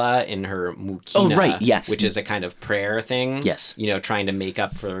Sala in her Mukina. Oh, right, yes. Which is a kind of prayer thing. Yes. You know, trying to make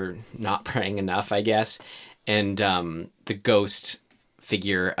up for not praying enough, I guess. And the ghost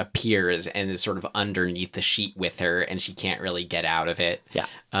figure appears and is sort of underneath the sheet with her, and she can't really get out of it. Yeah.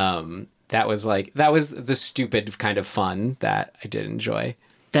 That was the stupid kind of fun that I did enjoy.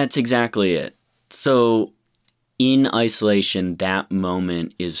 That's exactly it. So in isolation, that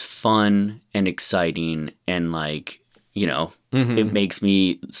moment is fun and exciting, and like, you know, it makes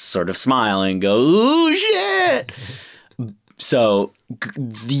me sort of smile and go, "Ooh, shit!" So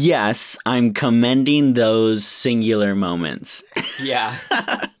yes, I'm commending those singular moments. Yeah.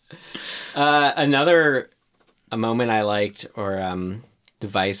 A moment I liked, or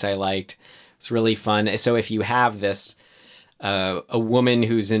device I liked, was really fun. So if you have this, a woman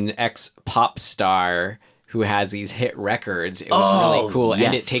who's an ex-pop star who has these hit records, it was really cool. Yes.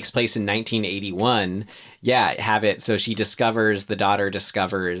 And it takes place in 1981. Yeah, have it. So the daughter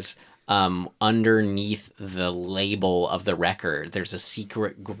discovers underneath the label of the record, there's a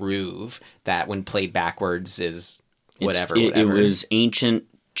secret groove that when played backwards is whatever. It was ancient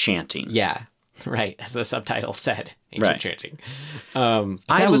chanting. Yeah, right. As the subtitle said, ancient chanting.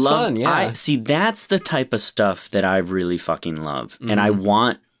 I was love, fun. Yeah. See, that's the type of stuff that I really fucking love. And I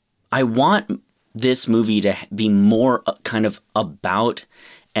want this movie to be more kind of about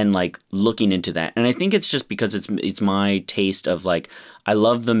and like looking into that. And I think it's just because it's my taste of like, I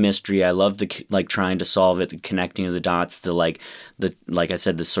love the mystery. I love the like trying to solve it, the connecting of the dots, like I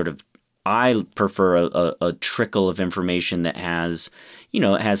said, the sort of, I prefer a trickle of information that has, you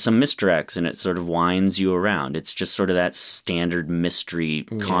know, it has some misdirects and it sort of winds you around. It's just sort of that standard mystery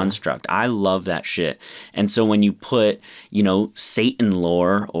construct. I love that shit. And so when you put, you know, Satan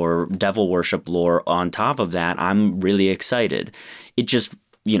lore or devil worship lore on top of that, I'm really excited. It just,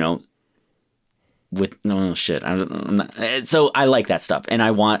 you know, so I like that stuff and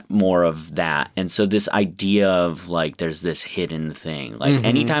I want more of that. And so this idea of like there's this hidden thing, like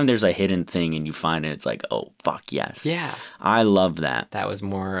anytime there's a hidden thing and you find it, it's like, oh fuck yes. Yeah. I love that. That was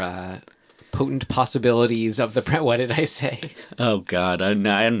more potent possibilities of the what did I say? Oh god, I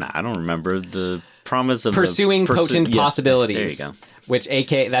don't remember the promise of pursuing potent possibilities. There you go. Which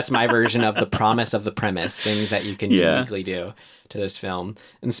that's my version of the promise of the premise, things that you can uniquely do to this film.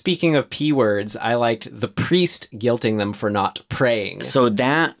 And speaking of P words, I liked the priest guilting them for not praying. So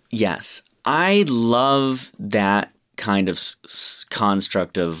that, yes, I love that kind of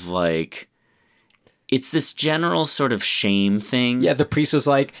construct of like, it's this general sort of shame thing. Yeah, the priest was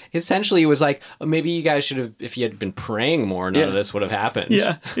like, essentially it was like, oh, maybe you guys should have, if you had been praying more, none of this would have happened.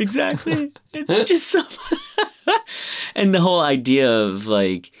 Yeah, exactly. It's just so and the whole idea of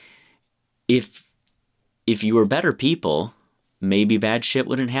like, if you were better people, maybe bad shit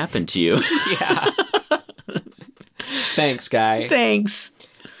wouldn't happen to you. Yeah. Thanks, guy. Thanks.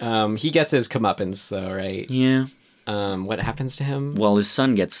 He gets his comeuppance though, right? Yeah. What happens to him? Well, his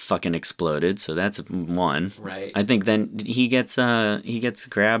son gets fucking exploded, so that's one. Right. I think then he gets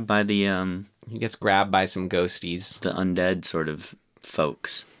grabbed by the He gets grabbed by some ghosties. the undead sort of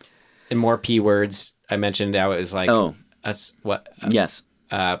folks. And more P words. I mentioned how it was like us. What? Yes.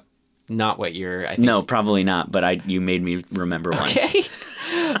 Not what you're. I think. No, probably not. But you made me remember one. Okay.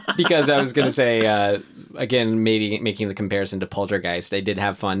 Because I was going to say, again, making the comparison to Poltergeist, I did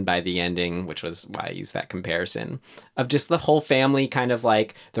have fun by the ending, which was why I used that comparison, of just the whole family kind of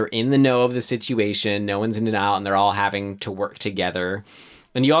like, they're in the know of the situation, no one's in and out, and they're all having to work together.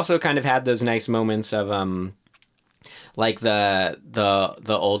 And you also kind of had those nice moments of, like the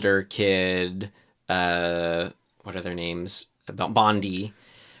older kid, what are their names? Bondi.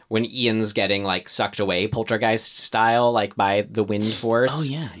 When Ian's getting like sucked away poltergeist style, like by the wind force. Oh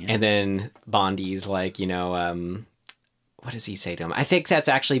yeah. And then Bondi's like, you know, what does he say to him? I think that's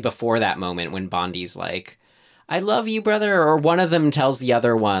actually before that moment when Bondi's like, I love you, brother. Or one of them tells the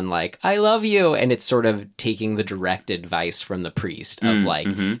other one like, I love you. And it's sort of taking the direct advice from the priest of like,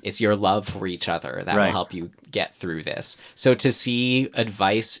 it's your love for each other that will help you get through this. So to see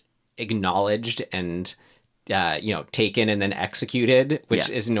advice acknowledged and taken and then executed, which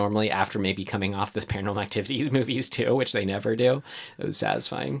is normally after maybe coming off this Paranormal Activities movies too, which they never do. It was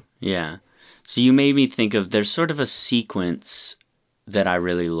satisfying. Yeah. So you made me think of, there's sort of a sequence that I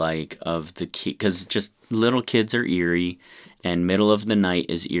really like of the kid, because just little kids are eerie, and middle of the night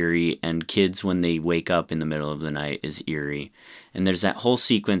is eerie, and kids when they wake up in the middle of the night is eerie. And there's that whole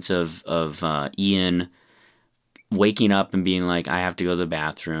sequence of Ian waking up and being like, I have to go to the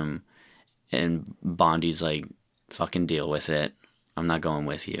bathroom, and Bondi's like, fucking deal with it. I'm not going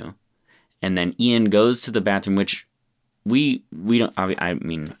with you. And then Ian goes to the bathroom, which we don't, I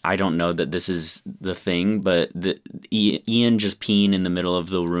mean, I don't know that this is the thing, but Ian just peeing in the middle of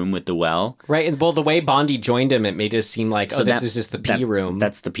the room with the well. Right. And well, the way Bondi joined him, it made it seem like, this is just the pee room.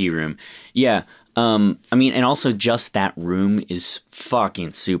 That's the pee room. Yeah. I mean, and also just that room is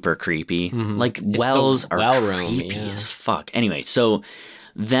fucking super creepy. Mm-hmm. Like wells are creepy as fuck. Anyway, so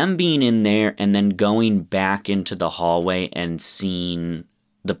them being in there and then going back into the hallway and seeing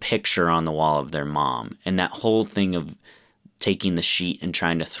the picture on the wall of their mom, and that whole thing of taking the sheet and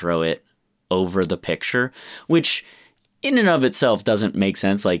trying to throw it over the picture, which in and of itself doesn't make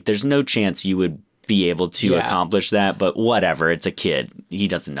sense. Like, there's no chance you would be able to accomplish that, but whatever, it's a kid. He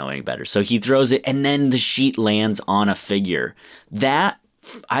doesn't know any better. So he throws it, and then the sheet lands on a figure. That,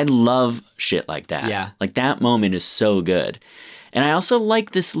 I love shit like that. Yeah. Like, that moment is so good. And I also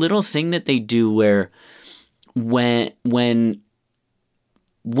like this little thing that they do where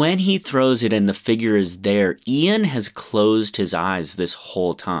when he throws it and the figure is there, Ian has closed his eyes this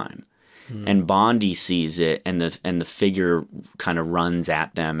whole time. And Bondi sees it, and the figure kind of runs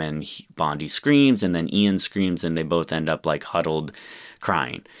at them, and Bondi screams, and then Ian screams, and they both end up like huddled,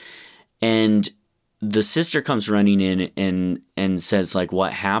 crying. And the sister comes running in and says like,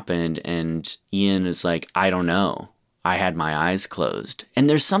 what happened? And Ian is like, I don't know. I had my eyes closed. And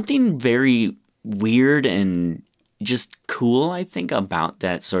there's something very weird and just cool, I think, about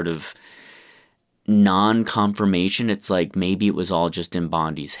that sort of non-confirmation. It's like maybe it was all just in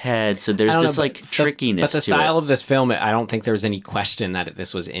Bondi's head. So there's this trickiness but the style of this film, I don't think there was any question that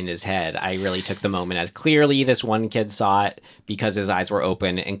this was in his head. I really took the moment as clearly this one kid saw it because his eyes were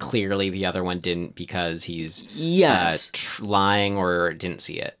open, and clearly the other one didn't because he's lying or didn't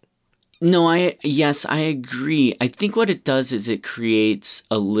see it. No, I agree. I think what it does is it creates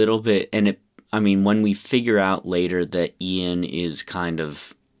a little bit, and when we figure out later that Ian is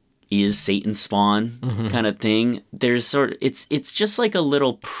is Satan's spawn kind of thing, there's it's just like a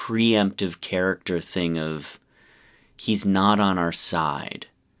little preemptive character thing of he's not on our side.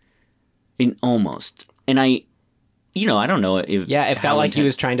 Almost. And I don't know if... Yeah, it felt like he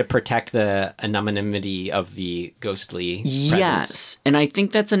was trying to protect the anonymity of the ghostly presence. Yes, and I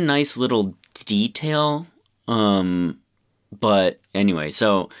think that's a nice little detail. But anyway,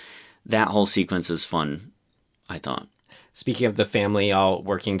 so that whole sequence was fun, I thought. Speaking of the family all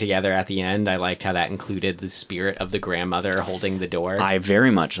working together at the end, I liked how that included the spirit of the grandmother holding the door. I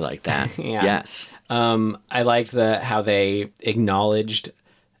very much like that. Yes. I liked how they acknowledged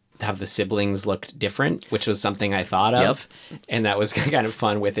how the siblings looked different, which was something I thought of. And that was kind of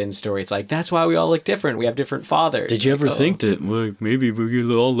fun within story. It's like, that's why we all look different. We have different fathers. Did you ever think that maybe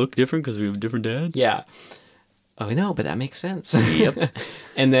we all look different because we have different dads? Yeah. Oh, no, but that makes sense. Yep.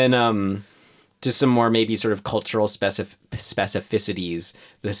 And then just some more maybe sort of cultural specificities.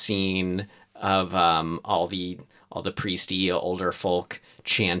 The scene of all the priesty older folk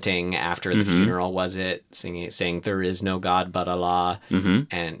chanting after the funeral, was it saying there is no God but Allah, and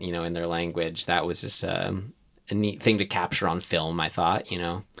in their language. That was just a neat thing to capture on film, I thought.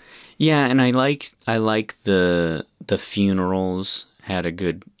 Yeah, and I like the funerals had a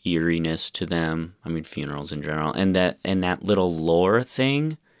good eeriness to them. I mean, funerals in general, and that little lore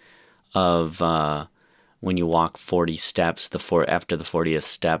thing of when you walk 40 steps, after the 40th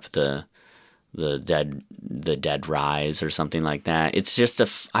step, the dead rise or something like that. It's just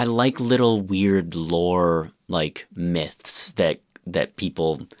I like little weird lore, like myths that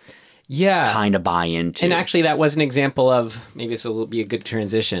people kind of buy into. And actually that was an example of, maybe this will be a good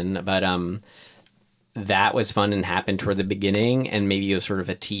transition, but that was fun and happened toward the beginning, and maybe it was sort of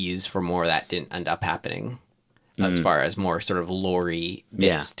a tease for more that didn't end up happening as far as more sort of lore-y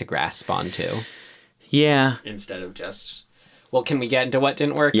bits to grasp onto. Yeah. Instead of just... Well, can we get into what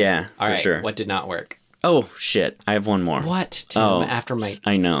didn't work? Yeah, all right, sure. What did not work? Oh, shit. I have one more. What, Tim? After my...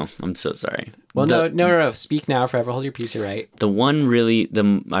 I know. I'm so sorry. Well, no. Speak now, forever hold your peace, you're right. I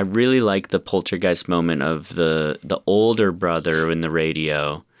really like the poltergeist moment of the older brother in the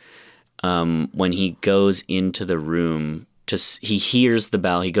radio when he goes into the room. He hears the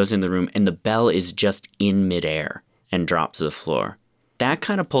bell, he goes in the room, and the bell is just in midair and drops to the floor. That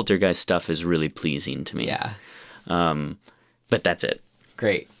kind of poltergeist stuff is really pleasing to me. Yeah. But that's it.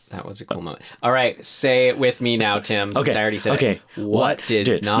 Great. That was a cool moment. All right. Say it with me now, Tim, since I already said it. What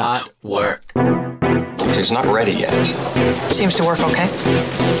did not work? It's not ready yet. Seems to work okay.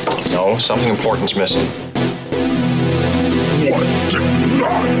 No, something important's missing. What did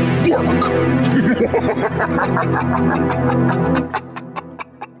not work?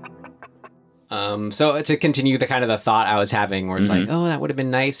 So to continue the kind of the thought I was having where it's like, oh, that would have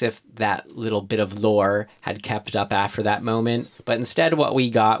been nice if that little bit of lore had kept up after that moment. But instead what we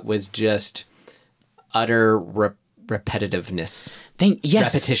got was just utter repetitiveness.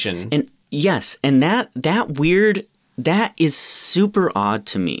 Repetition. And yes, and that weird, that is super odd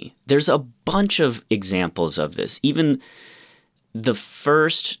to me. There's a bunch of examples of this. Even the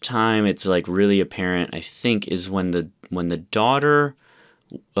first time it's like really apparent, I think, is when the daughter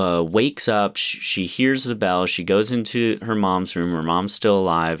wakes up, she hears the bell, she goes into her mom's room, her mom's still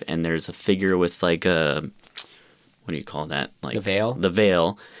alive, and there's a figure with like a, what do you call that? Like the veil? The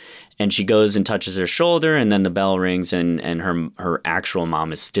veil. And she goes and touches her shoulder, and then the bell rings, and her actual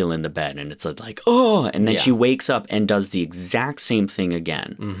mom is still in the bed, and it's like, oh, and then she wakes up and does the exact same thing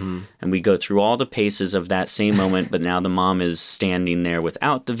again. Mm-hmm. And we go through all the paces of that same moment, but now the mom is standing there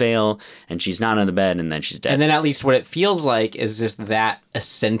without the veil, and she's not on the bed, and then she's dead. And then at least what it feels like is just that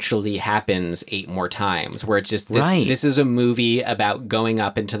essentially happens 8 more times, where it's just this. Right. This is a movie about going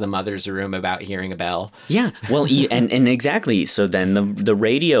up into the mother's room, about hearing a bell. Yeah, well, and exactly. So then the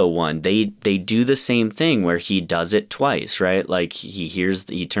radio one, they do the same thing where he does it twice, right? Like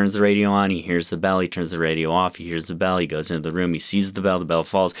he turns the radio on, he hears the bell, he turns the radio off, he hears the bell, he goes into the room, he sees the bell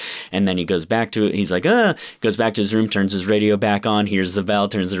falls, and then he goes back to it. He's like, goes back to his room, turns his radio back on, hears the bell,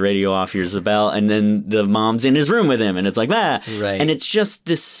 turns the radio off, hears the bell, and then the mom's in his room with him, and it's like, right. And it's just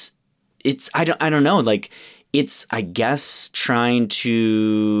this. It's I don't know, like. It's, I guess, trying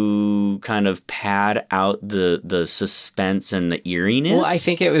to kind of pad out the suspense and the eeriness. Well, I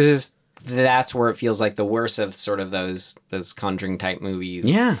think it was that's where it feels like the worst of sort of those Conjuring type movies.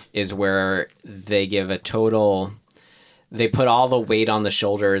 Yeah. Is where they give they put all the weight on the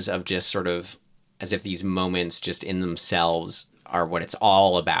shoulders of just sort of as if these moments just in themselves are what it's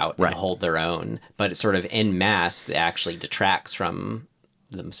all about and hold their own. But it's sort of en masse that actually detracts from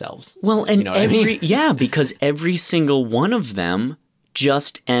themselves. Well, and you know what I mean? Because every single one of them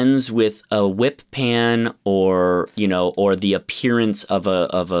just ends with a whip pan or the appearance of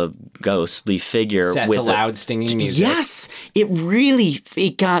a ghostly figure set with to loud stinging music. Yes,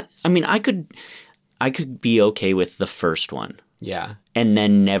 it got. I mean, I could be okay with the first one. Yeah, and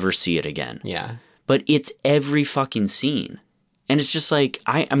then never see it again. Yeah, but it's every fucking scene, and it's just like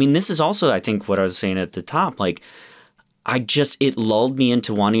I mean, this is also I think what I was saying at the top, like. It lulled me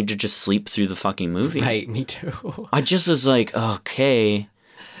into wanting to just sleep through the fucking movie. Right, me too. I just was like, okay.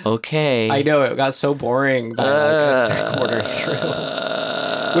 I know, it got so boring by like a quarter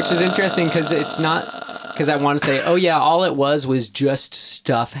through. Which is interesting because it's not, because I want to say, oh yeah, all it was just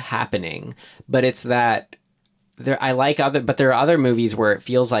stuff happening. But it's that, there are other movies where it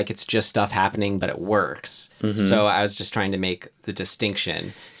feels like it's just stuff happening, but it works. Mm-hmm. So I was just trying to make the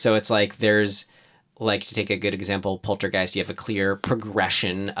distinction. So it's like there's, like to take a good example, Poltergeist, you have a clear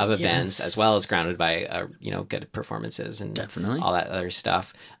progression of events as well as grounded by, good performances and definitely all that other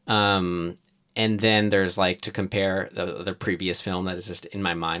stuff. And then there's like to compare the previous film that is just in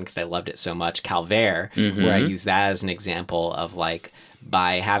my mind because I loved it so much, Calvaire, where I use that as an example of like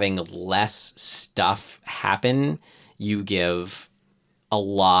by having less stuff happen, you give a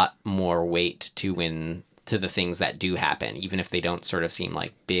lot more weight to the things that do happen, even if they don't sort of seem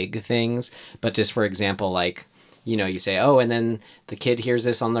like big things. But just for example, like, you say, oh, and then the kid hears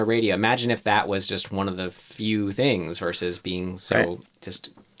this on the radio. Imagine if that was just one of the few things versus being so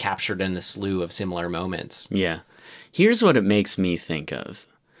just captured in a slew of similar moments. Yeah. Here's what it makes me think of.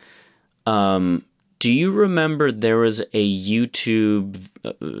 Do you remember there was a YouTube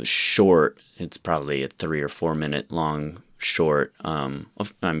short? It's probably a 3 or 4 minute long short.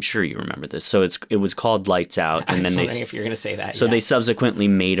 I'm sure you remember this. So it was called Lights Out, and then if you're going to say that. So they subsequently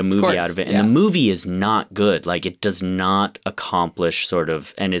made a movie out of it, and the movie is not good. Like it does not accomplish sort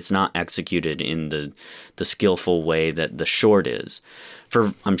of, and it's not executed in the skillful way that the short is,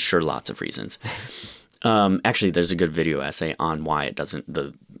 for I'm sure lots of reasons. Actually, there's a good video essay on why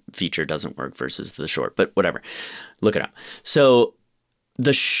the feature doesn't work versus the short, but whatever. Look it up. So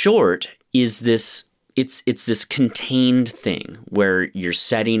the short is this. It's this contained thing where you're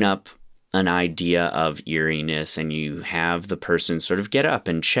setting up an idea of eeriness and you have the person sort of get up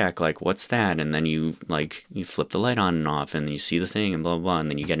and check like, what's that? And then you flip the light on and off and you see the thing and blah, blah, blah. And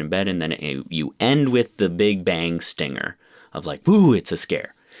then you get in bed and then you end with the big bang stinger of like, woo, it's a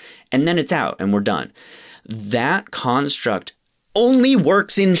scare. And then it's out and we're done. That construct only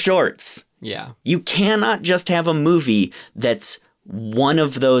works in shorts. Yeah. You cannot just have a movie that's one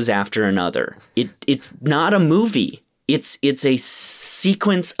of those after another. It's not a movie. It's a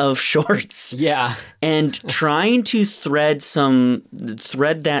sequence of shorts. Yeah. And trying to thread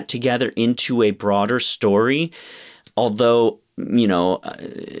that together into a broader story, although,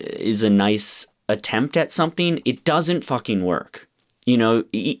 is a nice attempt at something, it doesn't fucking work.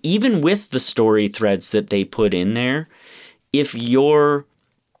 Even with the story threads that they put in there, if your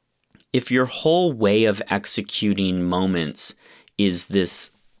whole way of executing moments is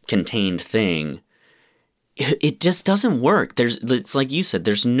this contained thing, it just doesn't work. It's like you said,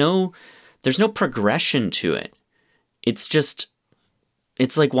 there's no progression to it. It's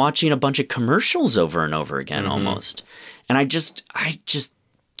like watching a bunch of commercials over and over again almost. And I just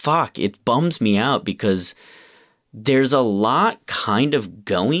fuck, it bums me out because there's a lot kind of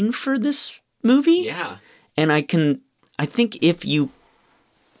going for this movie. Yeah. And I think if you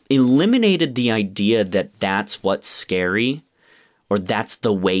eliminated the idea that that's what's scary or that's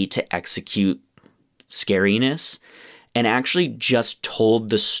the way to execute scariness and actually just told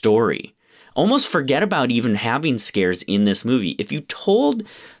the story, almost forget about even having scares in this movie. If you told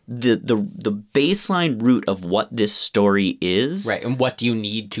the baseline root of what this story is. Right. And what do you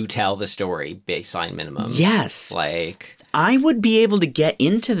need to tell the story? Baseline minimum. Yes. Like, I would be able to get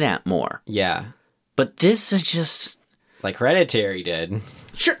into that more. yeah. But this is just... Like Hereditary did.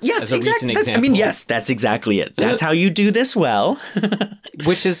 Sure. Yes, As a exactly. recent example. Yes, that's exactly it. That's how you do this well.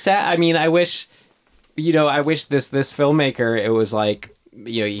 Which is sad. I mean, I wish this filmmaker, it was like,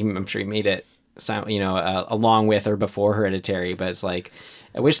 I'm sure he made it, along with or before Hereditary, but it's like,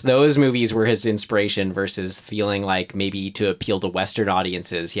 I wish those movies were his inspiration versus feeling like maybe to appeal to Western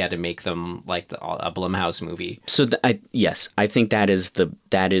audiences, he had to make them like a Blumhouse movie. So I think that is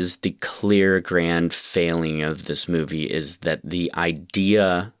the clear grand failing of this movie, is that the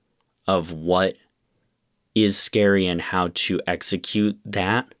idea of what is scary and how to execute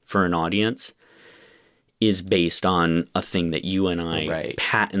that for an audience is based on a thing that you and I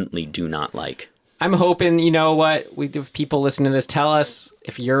patently do not like. I'm hoping, if people listen to this, tell us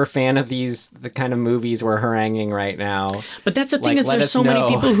if you're a fan of the kind of movies we're haranguing right now. But that's the thing, is there's so many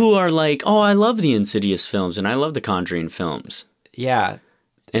people who are like, oh, I love the Insidious films and I love the Conjuring films. Yeah.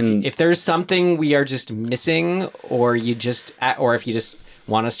 And if there's something we are just missing, or if you just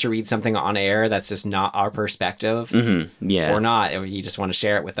want us to read something on air that's just not our perspective, yeah, or not, or you just want to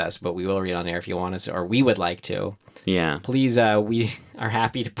share it with us, but we will read on air if you want us, or we would like to. Yeah. Please, we are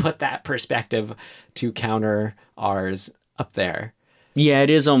happy to put that perspective to counter ours up there. Yeah, it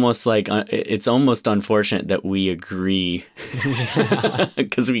is almost like, it's almost unfortunate that we agree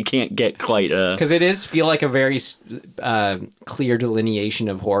because we can't get quite a... Because it is feel like a very clear delineation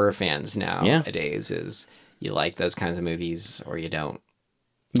of horror fans nowadays, is you like those kinds of movies or you don't.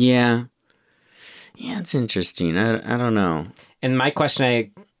 Yeah. Yeah, it's interesting. I don't know. And my question I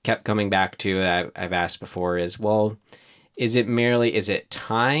kept coming back to that I've asked before is, well, is it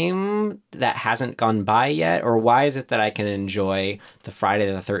time that hasn't gone by yet? Or why is it that I can enjoy the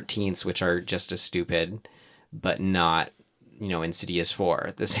Friday the 13th, which are just as stupid, but not, Insidious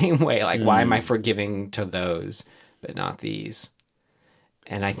 4 the same way? Like, why am I forgiving to those, but not these?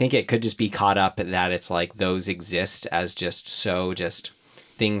 And I think it could just be caught up that it's like those exist as just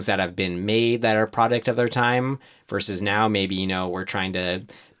things that have been made that are a product of their time, versus now maybe, we're trying to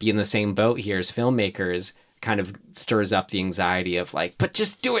be in the same boat here as filmmakers, kind of stirs up the anxiety of like, but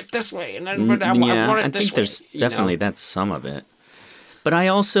just do it this way. And then I want it this way. There's definitely, that's some of it. But I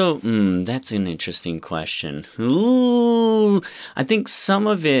also, that's an interesting question. Ooh, I think some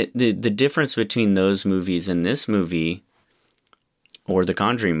of it, the difference between those movies and this movie, or the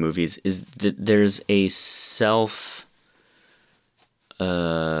Conjuring movies, is that there's a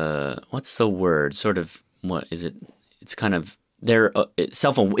what's the word? Sort of, what is it? It's kind of,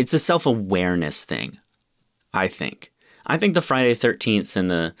 it's a self-awareness thing, I think. I think the Friday 13th and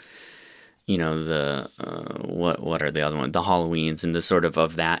the, what are the other ones? The Halloweens and the sort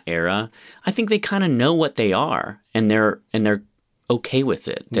of that era. I think they kind of know what they are, and they're okay with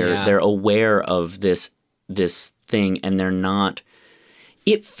it. They're aware of this thing, and they're not.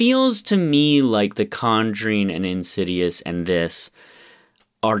 It feels to me like The Conjuring and Insidious and this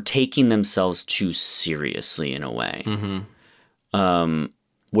are taking themselves too seriously in a way.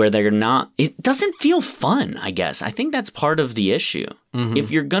 Where they're not, it doesn't feel fun, I guess. I think that's part of the issue.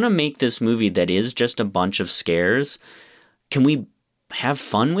 If you're going to make this movie that is just a bunch of scares, can we have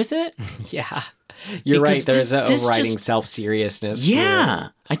fun with it? Yeah. You're right. There's an overriding self-seriousness. Yeah.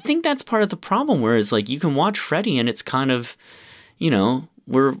 I think that's part of the problem, whereas like you can watch Freddy and it's kind of,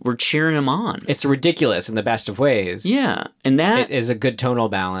 we're cheering him on. It's ridiculous in the best of ways. Yeah. And that is a good tonal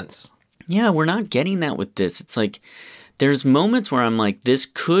balance. Yeah, we're not getting that with this. It's like there's moments where I'm like, this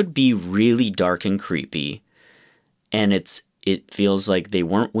could be really dark and creepy, and it feels like they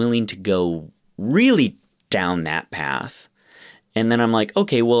weren't willing to go really down that path. And then I'm like,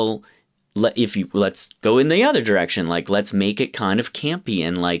 okay, well, let's go in the other direction. Like, let's make it kind of campy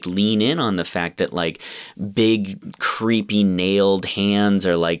and like lean in on the fact that like big creepy nailed hands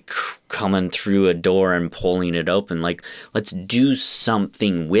are like coming through a door and pulling it open. Like, let's do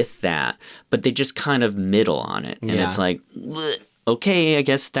something with that. But they just kind of middle on it. And it's like, okay, I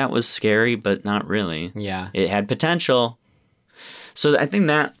guess that was scary, but not really. Yeah. It had potential. So I think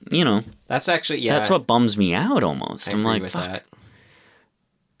that, that's actually, that's what bums me out almost. I'm like, fuck. That.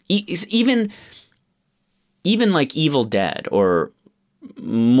 Even like Evil Dead, or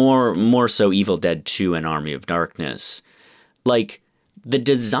more so Evil Dead 2 and Army of Darkness, like the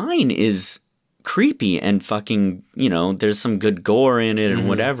design is creepy and fucking, there's some good gore in it and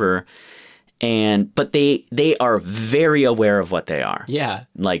whatever. But they are very aware of what they are. Yeah.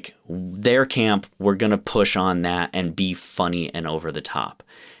 Like their camp, we're going to push on that and be funny and over the top.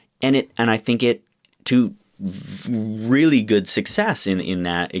 And I think it to really good success in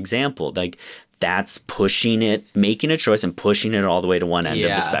that example. Like that's pushing it, making a choice and pushing it all the way to one end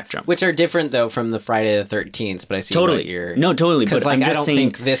of the spectrum. Which are different though from the Friday the 13th, but I see totally. what you're... No, totally. Because like, I don't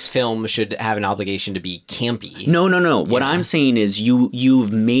think this film should have an obligation to be campy. No. What I'm saying is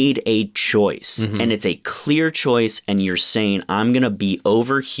you've made a choice and it's a clear choice, and you're saying, I'm going to be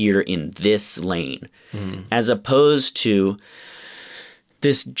over here in this lane, as opposed to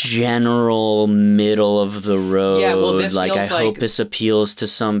this general middle of the road. Yeah, well, this like, feels I hope this appeals to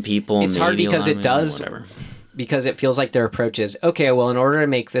some people. It's hard because it does, whatever. Because it feels like their approach is, okay, well, in order to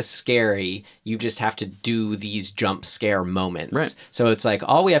make this scary, you just have to do these jump scare moments. Right. So it's like,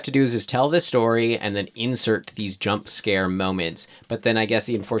 all we have to do is just tell this story and then insert these jump scare moments. But then I guess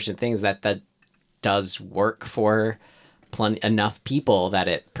the unfortunate thing is that does work for enough people that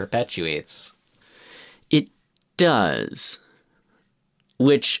it perpetuates. It does.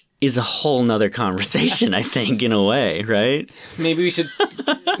 Which is a whole nother conversation, I think, in a way, right? Maybe we should...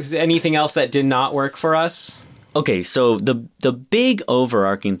 Is there anything else that did not work for us? Okay, so the big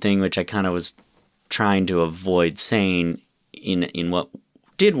overarching thing, which I kind of was trying to avoid saying in what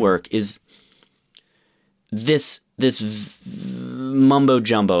did work, is this mumbo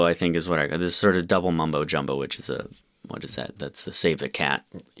jumbo, I think is what I got. This sort of double mumbo jumbo, which is what is that? That's the Save the Cat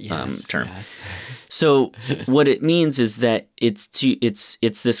term. Yes. So what it means is that it's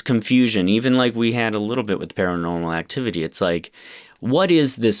this confusion, even like we had a little bit with Paranormal Activity. It's like, what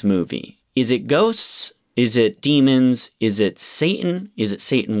is this movie? Is it ghosts? Is it demons? Is it Satan? Is it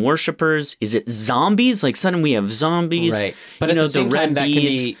Satan worshippers? Is it zombies? Like suddenly we have zombies. Right. But at the same time, that can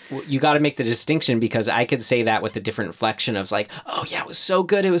be, you got to make the distinction, because I could say that with a different inflection of like, oh yeah, it was so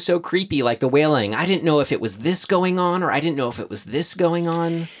good. It was so creepy. Like The Wailing. I didn't know if it was this going on, or I didn't know if it was this going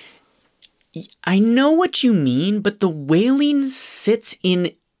on. I know what you mean, but The Wailing sits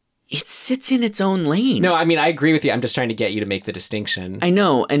in its own lane. No, I mean, I agree with you. I'm just trying to get you to make the distinction. I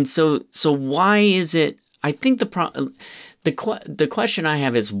know. And so why is it, I think the question I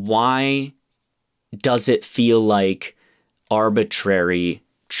have is, why does it feel like arbitrary?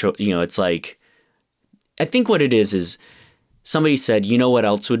 It's like, I think what it is somebody said, you know what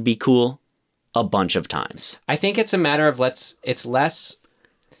else would be cool? A bunch of times. I think it's a matter of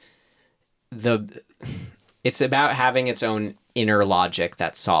it's about having its own inner logic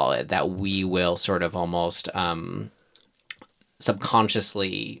that's solid, that we will sort of almost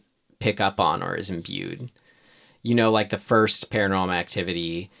subconsciously pick up on or is imbued. Like the first Paranormal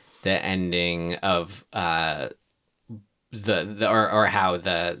Activity, the ending of how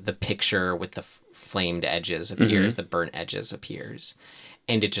the picture with the flamed edges appears, the burnt edges appears,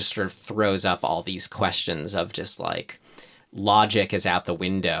 and it just sort of throws up all these questions of just like, logic is out the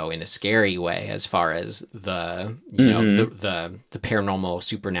window in a scary way as far as the paranormal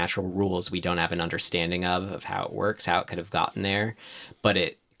supernatural rules we don't have an understanding of how it works, how it could have gotten there. But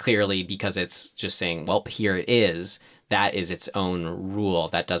it clearly, because it's just saying, well, here it is, that is its own rule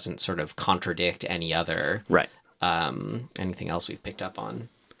that doesn't sort of contradict any other anything else we've picked up on.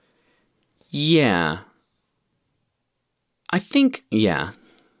 Yeah. I think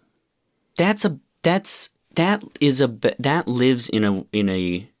that lives in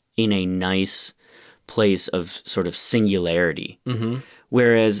a nice place of sort of singularity. Mm-hmm.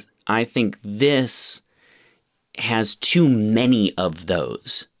 Whereas I think this has too many of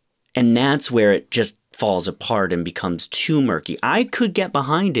those, and that's where it just falls apart and becomes too murky. I could get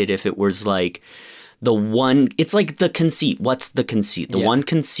behind it if it was like it's like the conceit. What's the conceit? The one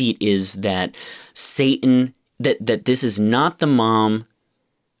conceit is that Satan, that this is not the mom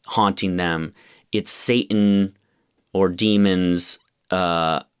haunting them. It's Satan or demons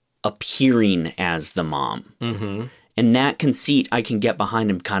appearing as the mom. Mm-hmm. And that conceit I can get behind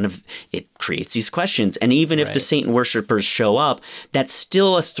him. Kind of, it creates these questions. And even if the Satan worshippers show up, that's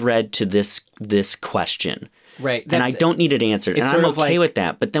still a thread to this question. Right. And I don't need it answered. And I'm okay with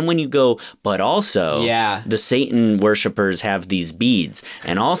that. But then when you go, but also, the Satan worshippers have these beads.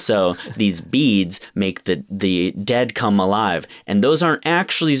 And also, these beads make the dead come alive. And those aren't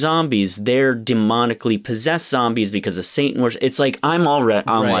actually zombies. They're demonically possessed zombies because of Satan worship. It's like, I'm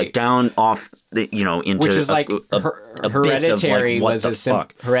like down off, into which is like Hereditary of,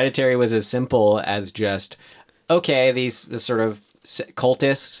 like, Hereditary was as simple as just, okay, this sort of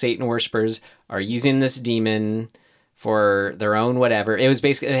cultists, Satan worshippers, are using this demon for their own whatever. It was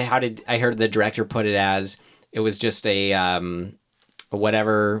basically, I heard the director put it as, it was just a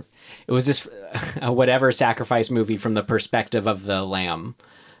whatever, it was just a whatever sacrifice movie from the perspective of the lamb.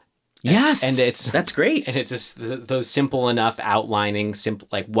 Yes, and that's great. And it's just those simple enough outlining, simple,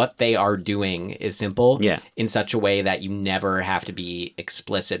 like what they are doing is simple, in such a way that you never have to be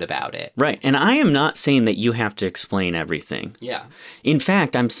explicit about it. Right, and I am not saying that you have to explain everything. Yeah. In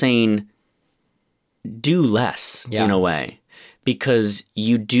fact, I'm saying do less in a way, because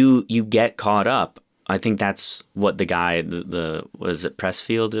you get caught up. I think that's what the guy, was it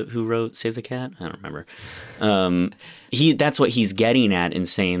Pressfield who wrote Save the Cat? I don't remember. That's what he's getting at in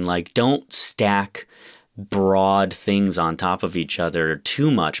saying, like, don't stack broad things on top of each other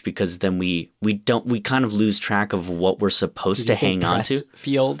too much, because then we kind of lose track of what we're supposed to hang on to.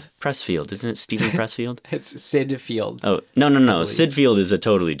 Pressfield, isn't it Stephen Pressfield? It's Sid Field. Oh, no. Sid Field is a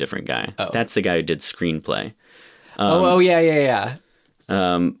totally different guy. Oh. That's the guy who did Screenplay. Yeah.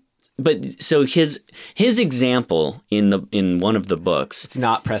 But so his example in one of the books. It's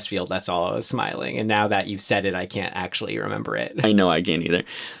not Pressfield. That's all. I was smiling, and now that you've said it, I can't actually remember it. I know I can't either.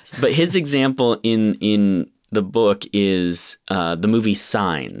 But his example in the book is the movie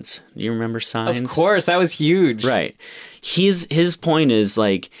Signs. Do you remember Signs? Of course, that was huge. Right. His point is,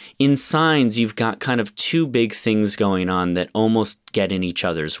 like, in Signs, you've got kind of two big things going on that almost get in each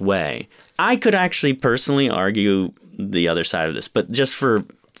other's way. I could actually personally argue the other side of this, but just for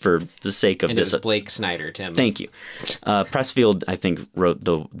the sake of and this. It was Blake Snyder, Tim. Thank you. Pressfield, I think, wrote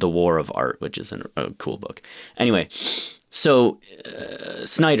The War of Art, which is a cool book. Anyway, so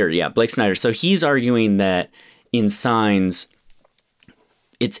Blake Snyder. So he's arguing that in Signs,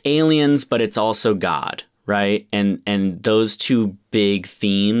 it's aliens, but it's also God, right? And those two big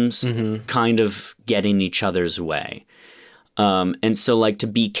themes kind of get in each other's way. And so, like, to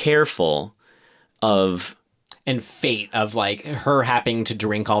be careful of... And fate of, like, her having to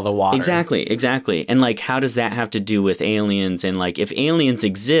drink all the water. Exactly. And, like, how does that have to do with aliens? And, like, if aliens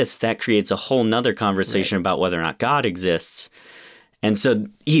exist, that creates a whole nother conversation about whether or not God exists. And so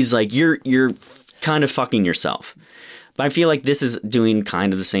he's like, you're kind of fucking yourself. But I feel like this is doing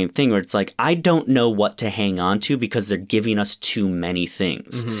kind of the same thing, where it's like, I don't know what to hang on to because they're giving us too many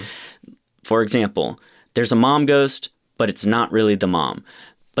things. For example, there's a mom ghost, but it's not really the mom.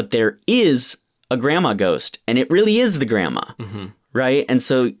 But there is a grandma ghost, and it really is the grandma, right? And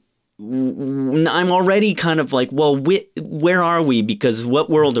so I'm already kind of like, well, where are we? Because what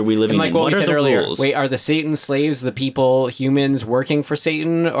world are we living in? What we said are the earlier, rules? wait, are the Satan slaves the people, humans working for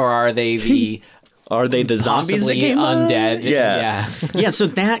Satan, or are they the are they the zombies that came undead? Yeah. So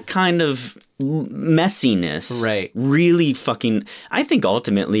that kind of messiness really fucking, I think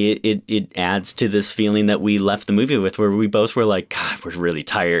ultimately it adds to this feeling that we left the movie with, where we both were like, God, we're really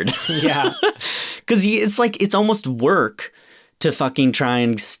tired. Yeah. Because it's like, it's almost work to fucking try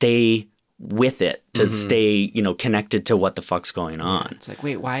and stay with it, to stay, connected to what the fuck's going on. It's like,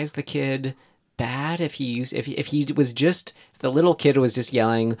 wait, why is the kid bad if the little kid was just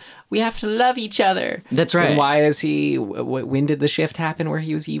yelling, we have to love each other? That's right. And why is he, when did the shift happen where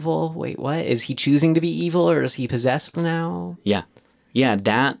he was evil? Wait, what? Is he choosing to be evil, or is he possessed now? Yeah,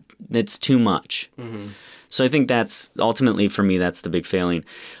 that's too much. So I think that's, ultimately for me, that's the big failing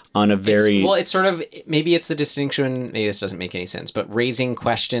on a very... It's sort of, maybe it's the distinction, maybe this doesn't make any sense, but raising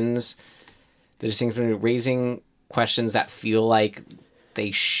questions, the distinction between raising questions that feel like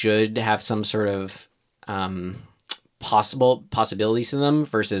they should have some sort of possibilities to them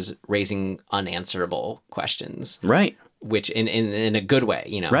versus raising unanswerable questions. Right. Which in a good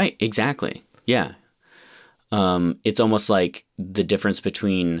way, Right, exactly. Yeah. It's almost like the difference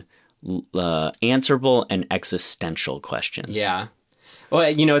between answerable and existential questions. Yeah. Well,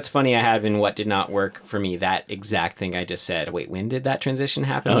 it's funny, I have in What Did Not Work for me, that exact thing I just said. Wait, when did that transition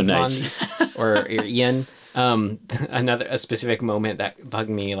happen? Oh, nice. Or Ian? A specific moment that bugged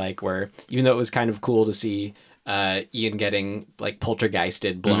me, like, where even though it was kind of cool to see Ian getting, like,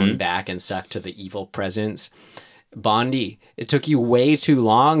 poltergeisted, blown back and sucked to the evil presence, Bondi, it took you way too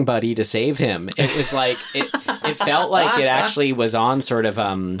long, buddy, to save him. It was like it felt like it actually was on sort of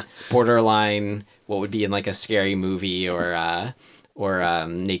borderline what would be in like a scary movie or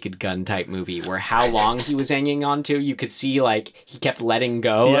Naked Gun type movie, where how long he was hanging on to, you could see like he kept letting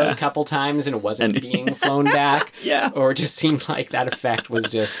go a couple times and it wasn't being flown back. Or it just seemed like that effect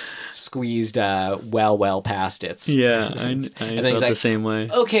was just squeezed well past its. Yeah, I felt the same way.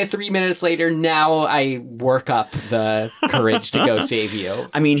 Okay, 3 minutes later, now I work up the courage to go save you.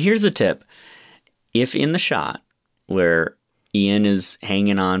 I mean, here's a tip. If in the shot where Ian is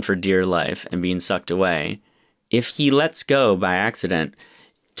hanging on for dear life and being sucked away, if he lets go by accident,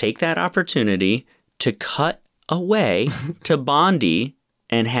 take that opportunity to cut away to Bondi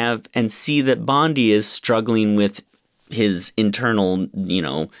and see that Bondi is struggling with his internal,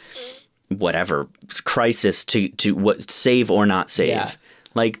 whatever crisis to what save or not save. Yeah.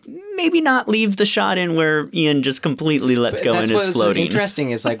 Like, maybe not leave the shot in where Ian just completely lets go and is floating. That's what's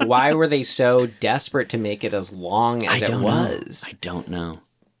interesting is, like, why were they so desperate to make it as long as it was? I don't know.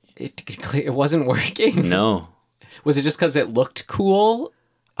 It wasn't working. No. Was it just because it looked cool?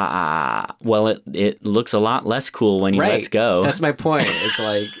 Well, it looks a lot less cool when he lets go. That's my point. It's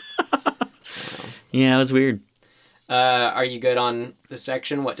like... Yeah, it was weird. Are you good on this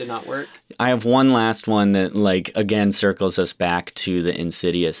section? What did not work? I have one last one that, like, again, circles us back to the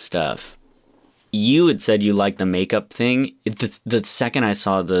Insidious stuff. You had said you liked the makeup thing. The second I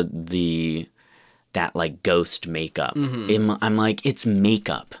saw that like ghost makeup, I'm like, it's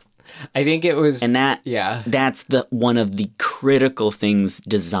makeup. I think it was, and that's one of the critical things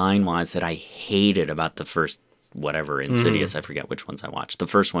design wise that I hated about the first whatever Insidious. I forget which ones I watched. The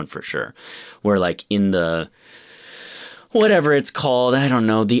first one for sure, where like in the whatever it's called, I don't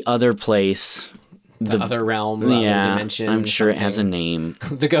know, the other place. The other realm, other dimension. I'm sure it has a name.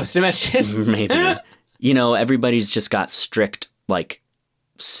 The ghost dimension? Maybe. Everybody's just got strict, like,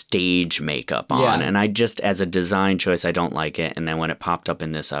 stage makeup on. And I just, as a design choice, I don't like it. And then when it popped up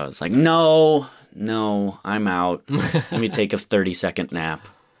in this, I was like, no, I'm out. Let me take a 30-second nap.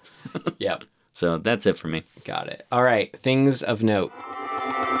 Yep. So that's it for me. Got it. All right. Things of note.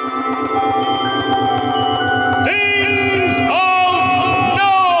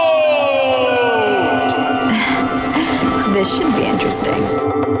 This should be interesting.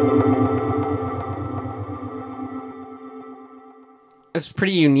 It's a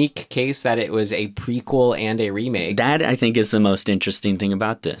pretty unique case that it was a prequel and a remake. That, I think, is the most interesting thing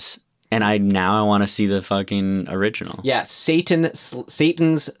about this. And I want to see the fucking original. Yeah,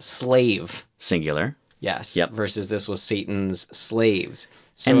 Satan's Slave. Singular. Yes. Yep. Versus this was Satan's Slaves.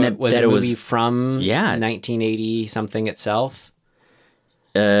 So and it was a movie from 1980 something itself.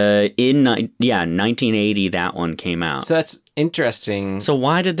 1980 that one came out. So that's interesting. So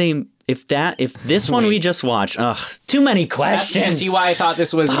why did they if this one we just watched, too many questions. You see why I thought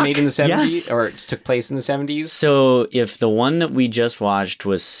this was made in the 70s or it took place in the 70s? So if the one that we just watched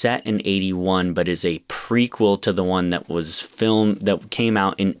was set in 81 but is a prequel to the one that was filmed that came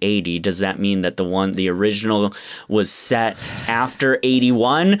out in 80, does that mean that the original was set after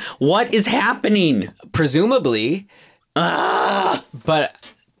 81? What is happening? Presumably. But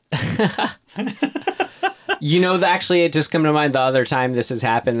actually, it just came to mind the other time this has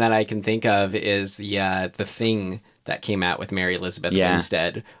happened that I can think of is the Thing that came out with Mary Elizabeth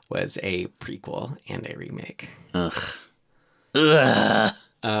Winstead was a prequel and a remake. Ugh. But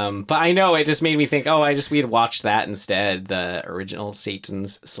I know it just made me think, we'd watched that instead, the original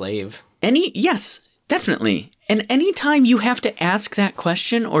Satan's Slave. Yes, definitely. And anytime you have to ask that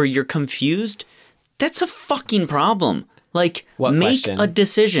question or you're confused, that's a fucking problem. Like, make a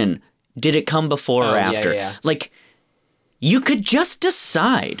decision. Did it come before or after? Yeah. Like, you could just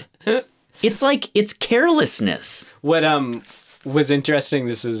decide. It's carelessness. What was interesting,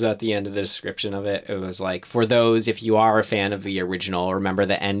 this is at the end of the description of it, it was like, for those, if you are a fan of the original, remember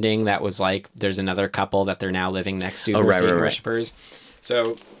the ending that was like, there's another couple that they're now living next to. Worshippers.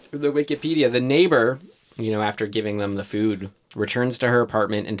 So, the Wikipedia, the neighbor, after giving them the food, returns to her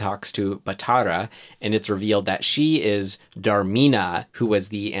apartment and talks to Batara, and it's revealed that she is Darmina, who was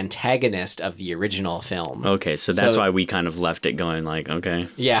the antagonist of the original film. Okay, so that's why we kind of left it going like, okay.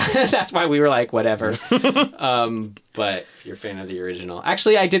 Yeah, that's why we were like, whatever. But if you're a fan of the original...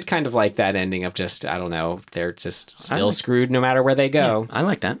 Actually, I did kind of like that ending of just, I don't know, they're just still screwed no matter where they go. Yeah, I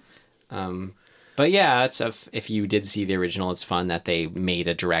like that. But yeah, if you did see the original, it's fun that they made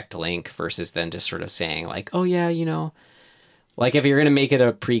a direct link versus then just sort of saying like, oh yeah, like if you're going to make it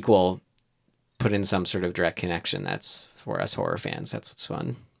a prequel, put in some sort of direct connection. That's for us horror fans. That's what's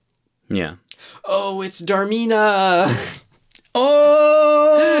fun. Yeah. Oh, it's Darmina.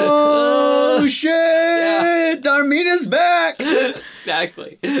 Oh, shit. Yeah. Darmina. Nina's back.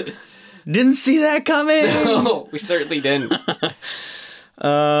 Exactly. Didn't see that coming. No, we certainly didn't.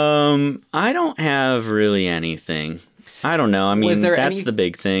 I don't have really anything. I don't know. I mean, Was there that's the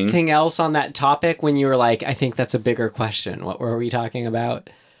big thing. Anything else on that topic when you were like, I think that's a bigger question? What were we talking about?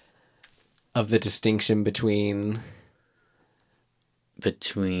 Of the distinction between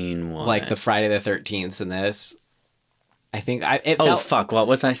what? Like the Friday the 13th and this. I think fuck, what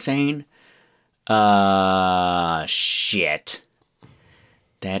was I saying? Shit.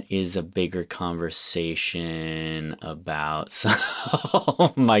 That is a bigger conversation about...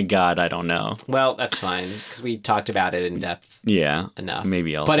 Oh my God, I don't know. Well, that's fine, because we talked about it in depth enough.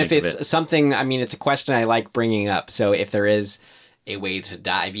 Maybe I'll But think if it's of it. something, I mean, it's a question I like bringing up. So if there is a way to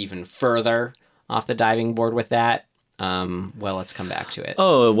dive even further off the diving board with that, well, let's come back to it.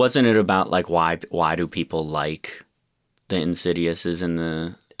 Oh, wasn't it about like why do people like the Insidiouses and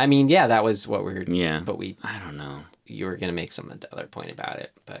the... I mean, yeah, that was what we were... Yeah. But I don't know. You were going to make some other point about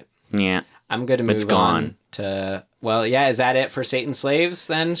it, but... Yeah. I'm going to move on to... Well, yeah, is that it for Satan's Slaves,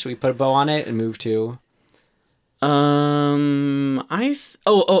 then? Should we put a bow on it and move to... I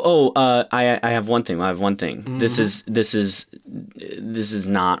have one thing. Mm-hmm. This is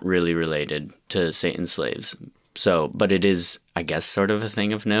not really related to Satan's Slaves. So, but it is, I guess, sort of a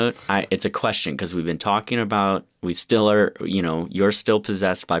thing of note. It's a question because we've been talking about, we still are, you're still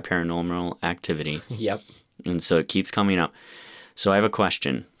possessed by paranormal activity. Yep. And so it keeps coming up. So I have a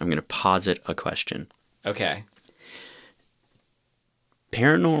question. I'm going to posit a question. Okay.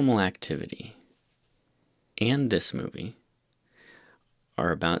 Paranormal Activity and this movie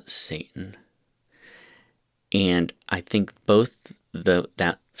are about Satan. And I think both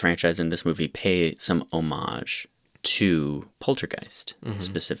that franchise and this movie pay some homage to Poltergeist,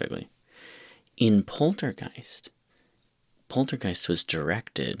 specifically. In Poltergeist was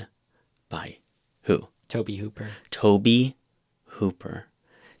directed by who? Tobe Hooper. Tobe Hooper.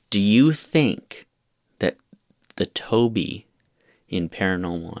 Do you think that the Toby in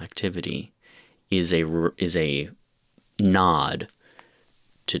Paranormal Activity is a nod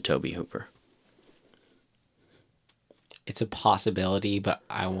to Tobe Hooper? It's a possibility, but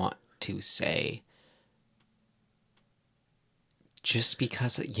I want to say, just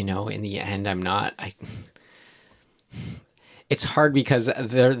because, in the end, I'm not... It's hard because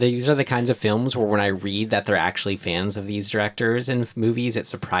these are the kinds of films where when I read that they're actually fans of these directors and movies, it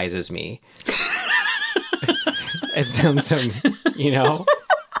surprises me. It sounds so,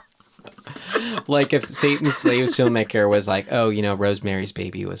 like if Satan's Slaves filmmaker was like, oh, Rosemary's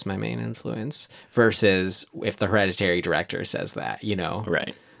Baby was my main influence, versus if the Hereditary director says that,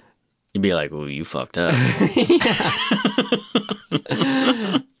 Right. You'd be like, well, you fucked up.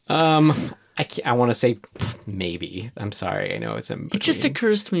 I want to say maybe. I'm sorry. I know it's in between. It just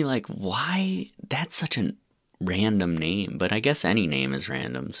occurs to me, like, why? That's such a random name. But I guess any name is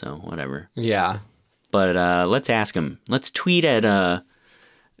random, so whatever. Yeah. But let's ask him. Let's tweet at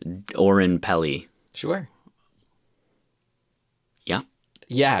Oren Pelly. Sure. Yeah?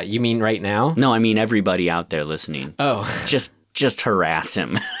 Yeah, you mean right now? No, I mean everybody out there listening. Oh. Just harass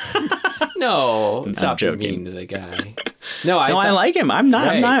him. No, I'm stop being joking. mean to the guy. No, I like him. I'm not.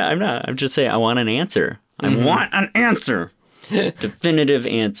 Right. I'm not. I'm just saying I want an answer. I want an answer. Definitive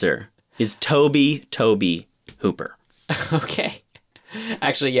answer. Is Tobe Hooper. Okay.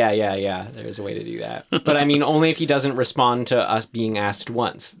 Actually, yeah. There's a way to do that. But I mean, only if he doesn't respond to us being asked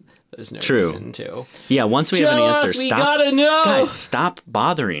once. There's no reason to. Yeah, once we have an answer, we stop. Gotta know. Guys, stop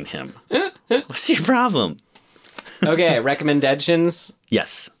bothering him. What's your problem? Okay, recommendations?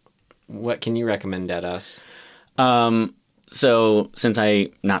 Yes. What can you recommend at us? So yesterday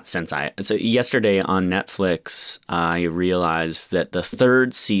on Netflix, I realized that the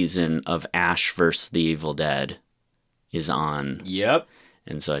third season of Ash vs. the Evil Dead is on. Yep.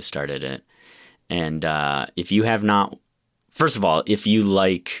 And so I started it. And if you have not, first of all, if you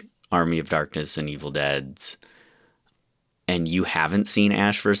like Army of Darkness and Evil Deads and you haven't seen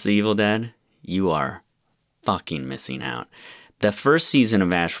Ash vs. the Evil Dead, you are fucking missing out. The first season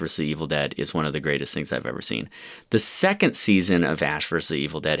of Ash vs. the Evil Dead is one of the greatest things I've ever seen. The second season of Ash vs. the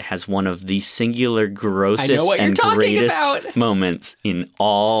Evil Dead has one of the singular grossest and greatest moments in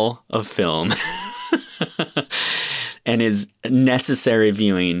all of film. And is necessary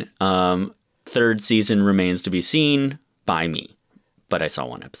viewing. Third season remains to be seen by me. But I saw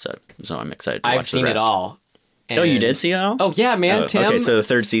one episode, so I'm excited to watch the rest. I've seen it all. Oh, you did see it all? Oh, yeah, man, Tim. Okay, so the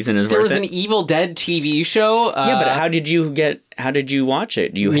third season is worth it? There was an Evil Dead TV show. Yeah, but how did you watch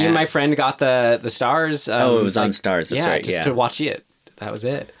it? Me and my friend got the stars. It was on Stars, that's right, just to watch it. That was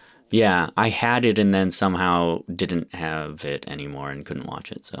it. Yeah, I had it and then somehow didn't have it anymore and couldn't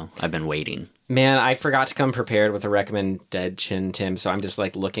watch it. So I've been waiting. Man, I forgot to come prepared with a recommendation, Tim. So I'm just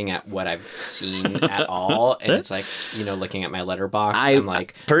like looking at what I've seen at all, and it's like, you know, looking at my letterbox. I'm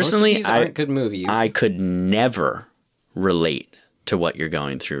like, personally, most of these aren't good movies. I could never relate to what you're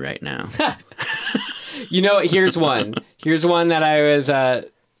going through right now. You know, here's one. Here's one that I was,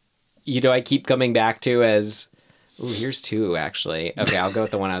 I keep coming back to as. Ooh, here's two, actually. Okay, I'll go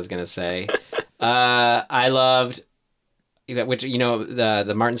with the one I was going to say. I loved, which, you know,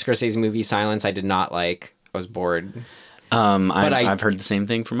 the Martin Scorsese movie Silence, I did not like. I was bored. I've heard the same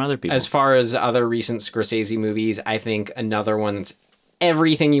thing from other people. As far as other recent Scorsese movies, I think another one that's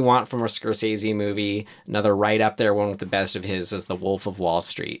everything you want from a Scorsese movie, another right up there, one with the best of his, is The Wolf of Wall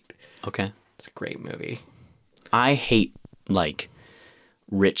Street. Okay. It's a great movie. I hate, like,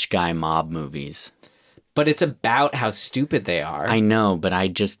 rich guy mob movies. But it's about how stupid they are. I know, but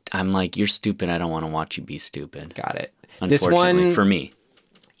I'm like, you're stupid. I don't want to watch you be stupid. Got it. Unfortunately, this one, for me.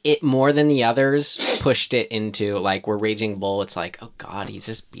 It more than the others pushed it into, like, where Raging Bull, it's like, oh God, he's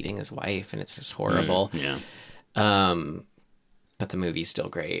just beating his wife and it's just horrible. Yeah. But the movie's still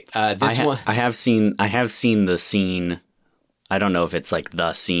great. I have seen the scene. I don't know if it's like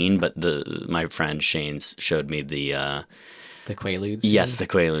the scene, but my friend Shane's showed me the Quaaludes scene? Yes, the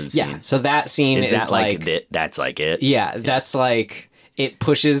Quaaludes scene. Yeah, so that scene is that like it? That's like it? Yeah, that's like, it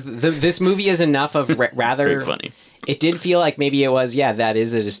pushes, this movie is enough of rather... It's pretty funny. It did feel like maybe it was, that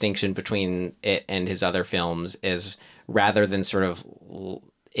is a distinction between it and his other films, is rather than sort of,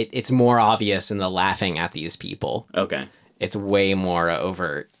 it's more obvious in the laughing at these people. Okay. It's way more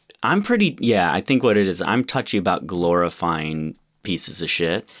overt. I think what it is, I'm touchy about glorifying pieces of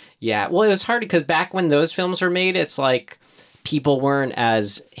shit. Yeah, well, it was hard because back when those films were made, it's like people weren't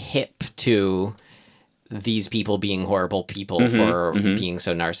as hip to these people being horrible people for being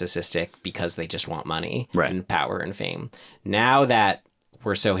so narcissistic because they just want money and power and fame. Now that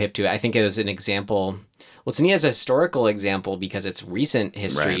we're so hip to it, I think it was an example. Well, to me, as a historical example, because it's recent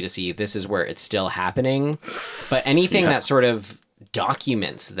history to see this is where it's still happening. But anything that sort of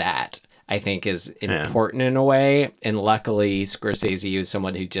documents that, I think, is important in a way. And luckily, Scorsese is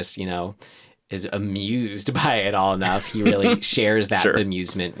someone who just, is amused by it all enough. He really shares that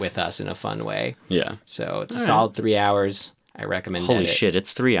amusement with us in a fun way. Yeah. So it's a solid 3 hours. I recommend it. Holy shit,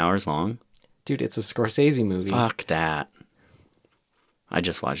 it's 3 hours long? Dude, it's a Scorsese movie. Fuck that. I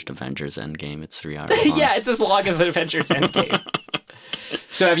just watched Avengers Endgame. It's 3 hours long. Yeah, it's as long as Avengers Endgame.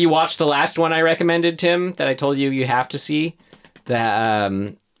 So have you watched the last one I recommended, Tim, that I told you have to see?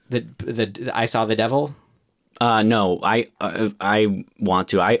 The I Saw the Devil? No, I want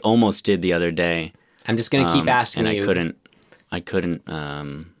to. I almost did the other day. I'm just going to keep asking and you. I couldn't,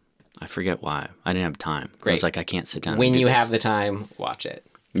 I forget why. I didn't have time. Great. I was like, I can't sit down When and do you this. have the time, watch it.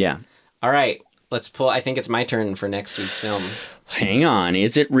 Yeah. All right. Let's pull. I think it's my turn for next week's film. Hang on.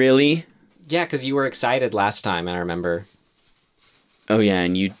 Is it really? Yeah, because you were excited last time, I remember. Oh, yeah,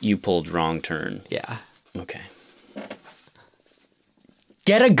 and you pulled Wrong Turn. Yeah. Okay.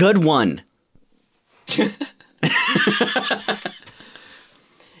 Get a good one.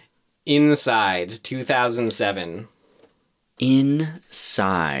 Inside, 2007.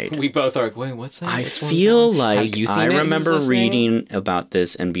 Inside. We both are like, wait, what's that? I Which one's feel that? like Have you seen I it? remember Who's listening? reading about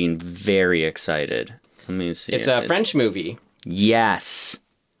this and being very excited. Let me see. It's a French movie. Yes.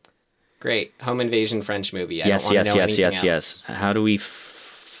 Great. Home invasion French movie. I Yes. don't want to know anything else. How do we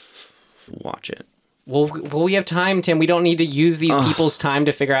watch it? Well, we have time, Tim. We don't need to use these people's time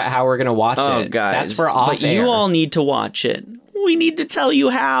to figure out how we're going to watch Oh, it. guys. That's for off But air. you all need to watch it. We need to tell you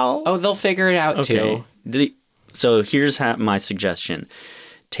how. Oh, they'll figure it out, too. So here's my suggestion.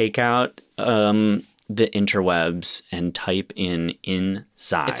 Take out the interwebs and type in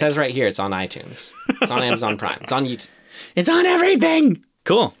Inside. It says right here, it's on iTunes. It's on Amazon Prime. It's on YouTube. It's on everything.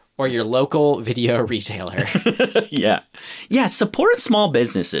 Cool. Or your local video retailer. Yeah. Yeah, support small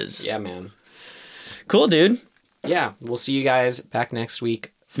businesses. Yeah, man. Cool, dude. Yeah, we'll see you guys back next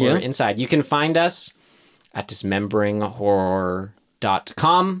week for Inside. You can find us at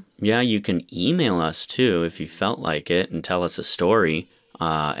dismemberinghorror.com. Yeah, you can email us too if you felt like it and tell us a story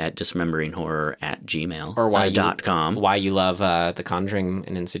at dismemberinghorror@gmail.com. Or why you love the Conjuring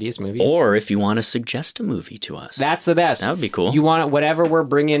and Insidious movies. Or if you want to suggest a movie to us. That's the best. That would be cool. You want whatever we're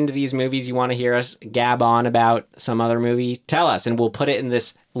bringing to these movies, you want to hear us gab on about some other movie, tell us, and we'll put it in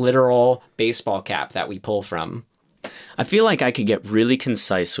this literal baseball cap that we pull from. I feel like I could get really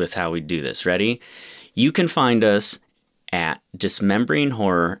concise with how we do this. Ready? You can find us at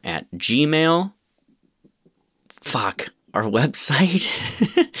dismemberinghorror@gmail. Fuck. Our website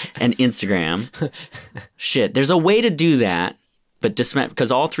and Instagram. Shit, there's a way to do that. but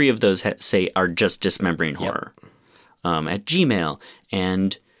because all three of those are just Dismembering Horror. At Gmail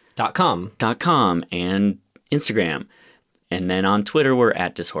and .com and Instagram. And then on Twitter, we're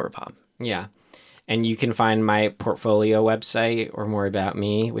at DisHorrorPop. Yeah. And you can find my portfolio website or more about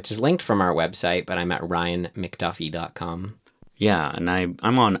me, which is linked from our website, but I'm at ryanmcduffie.com. Yeah, and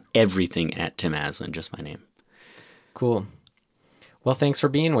I'm on everything at Tim Aslin, just my name. Cool. Well, thanks for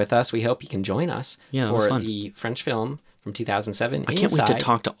being with us. We hope you can join us for the French film from 2007. I can't wait to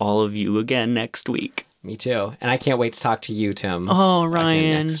talk to all of you again next week. Me too. And I can't wait to talk to you, Tim. Oh,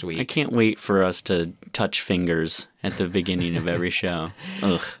 Ryan. Next week. I can't wait for us to touch fingers at the beginning of every show.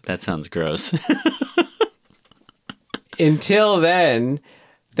 Ugh, that sounds gross. Until then,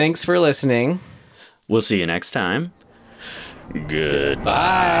 thanks for listening. We'll see you next time. Goodbye.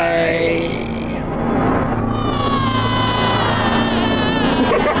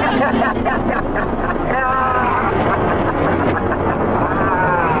 Bye.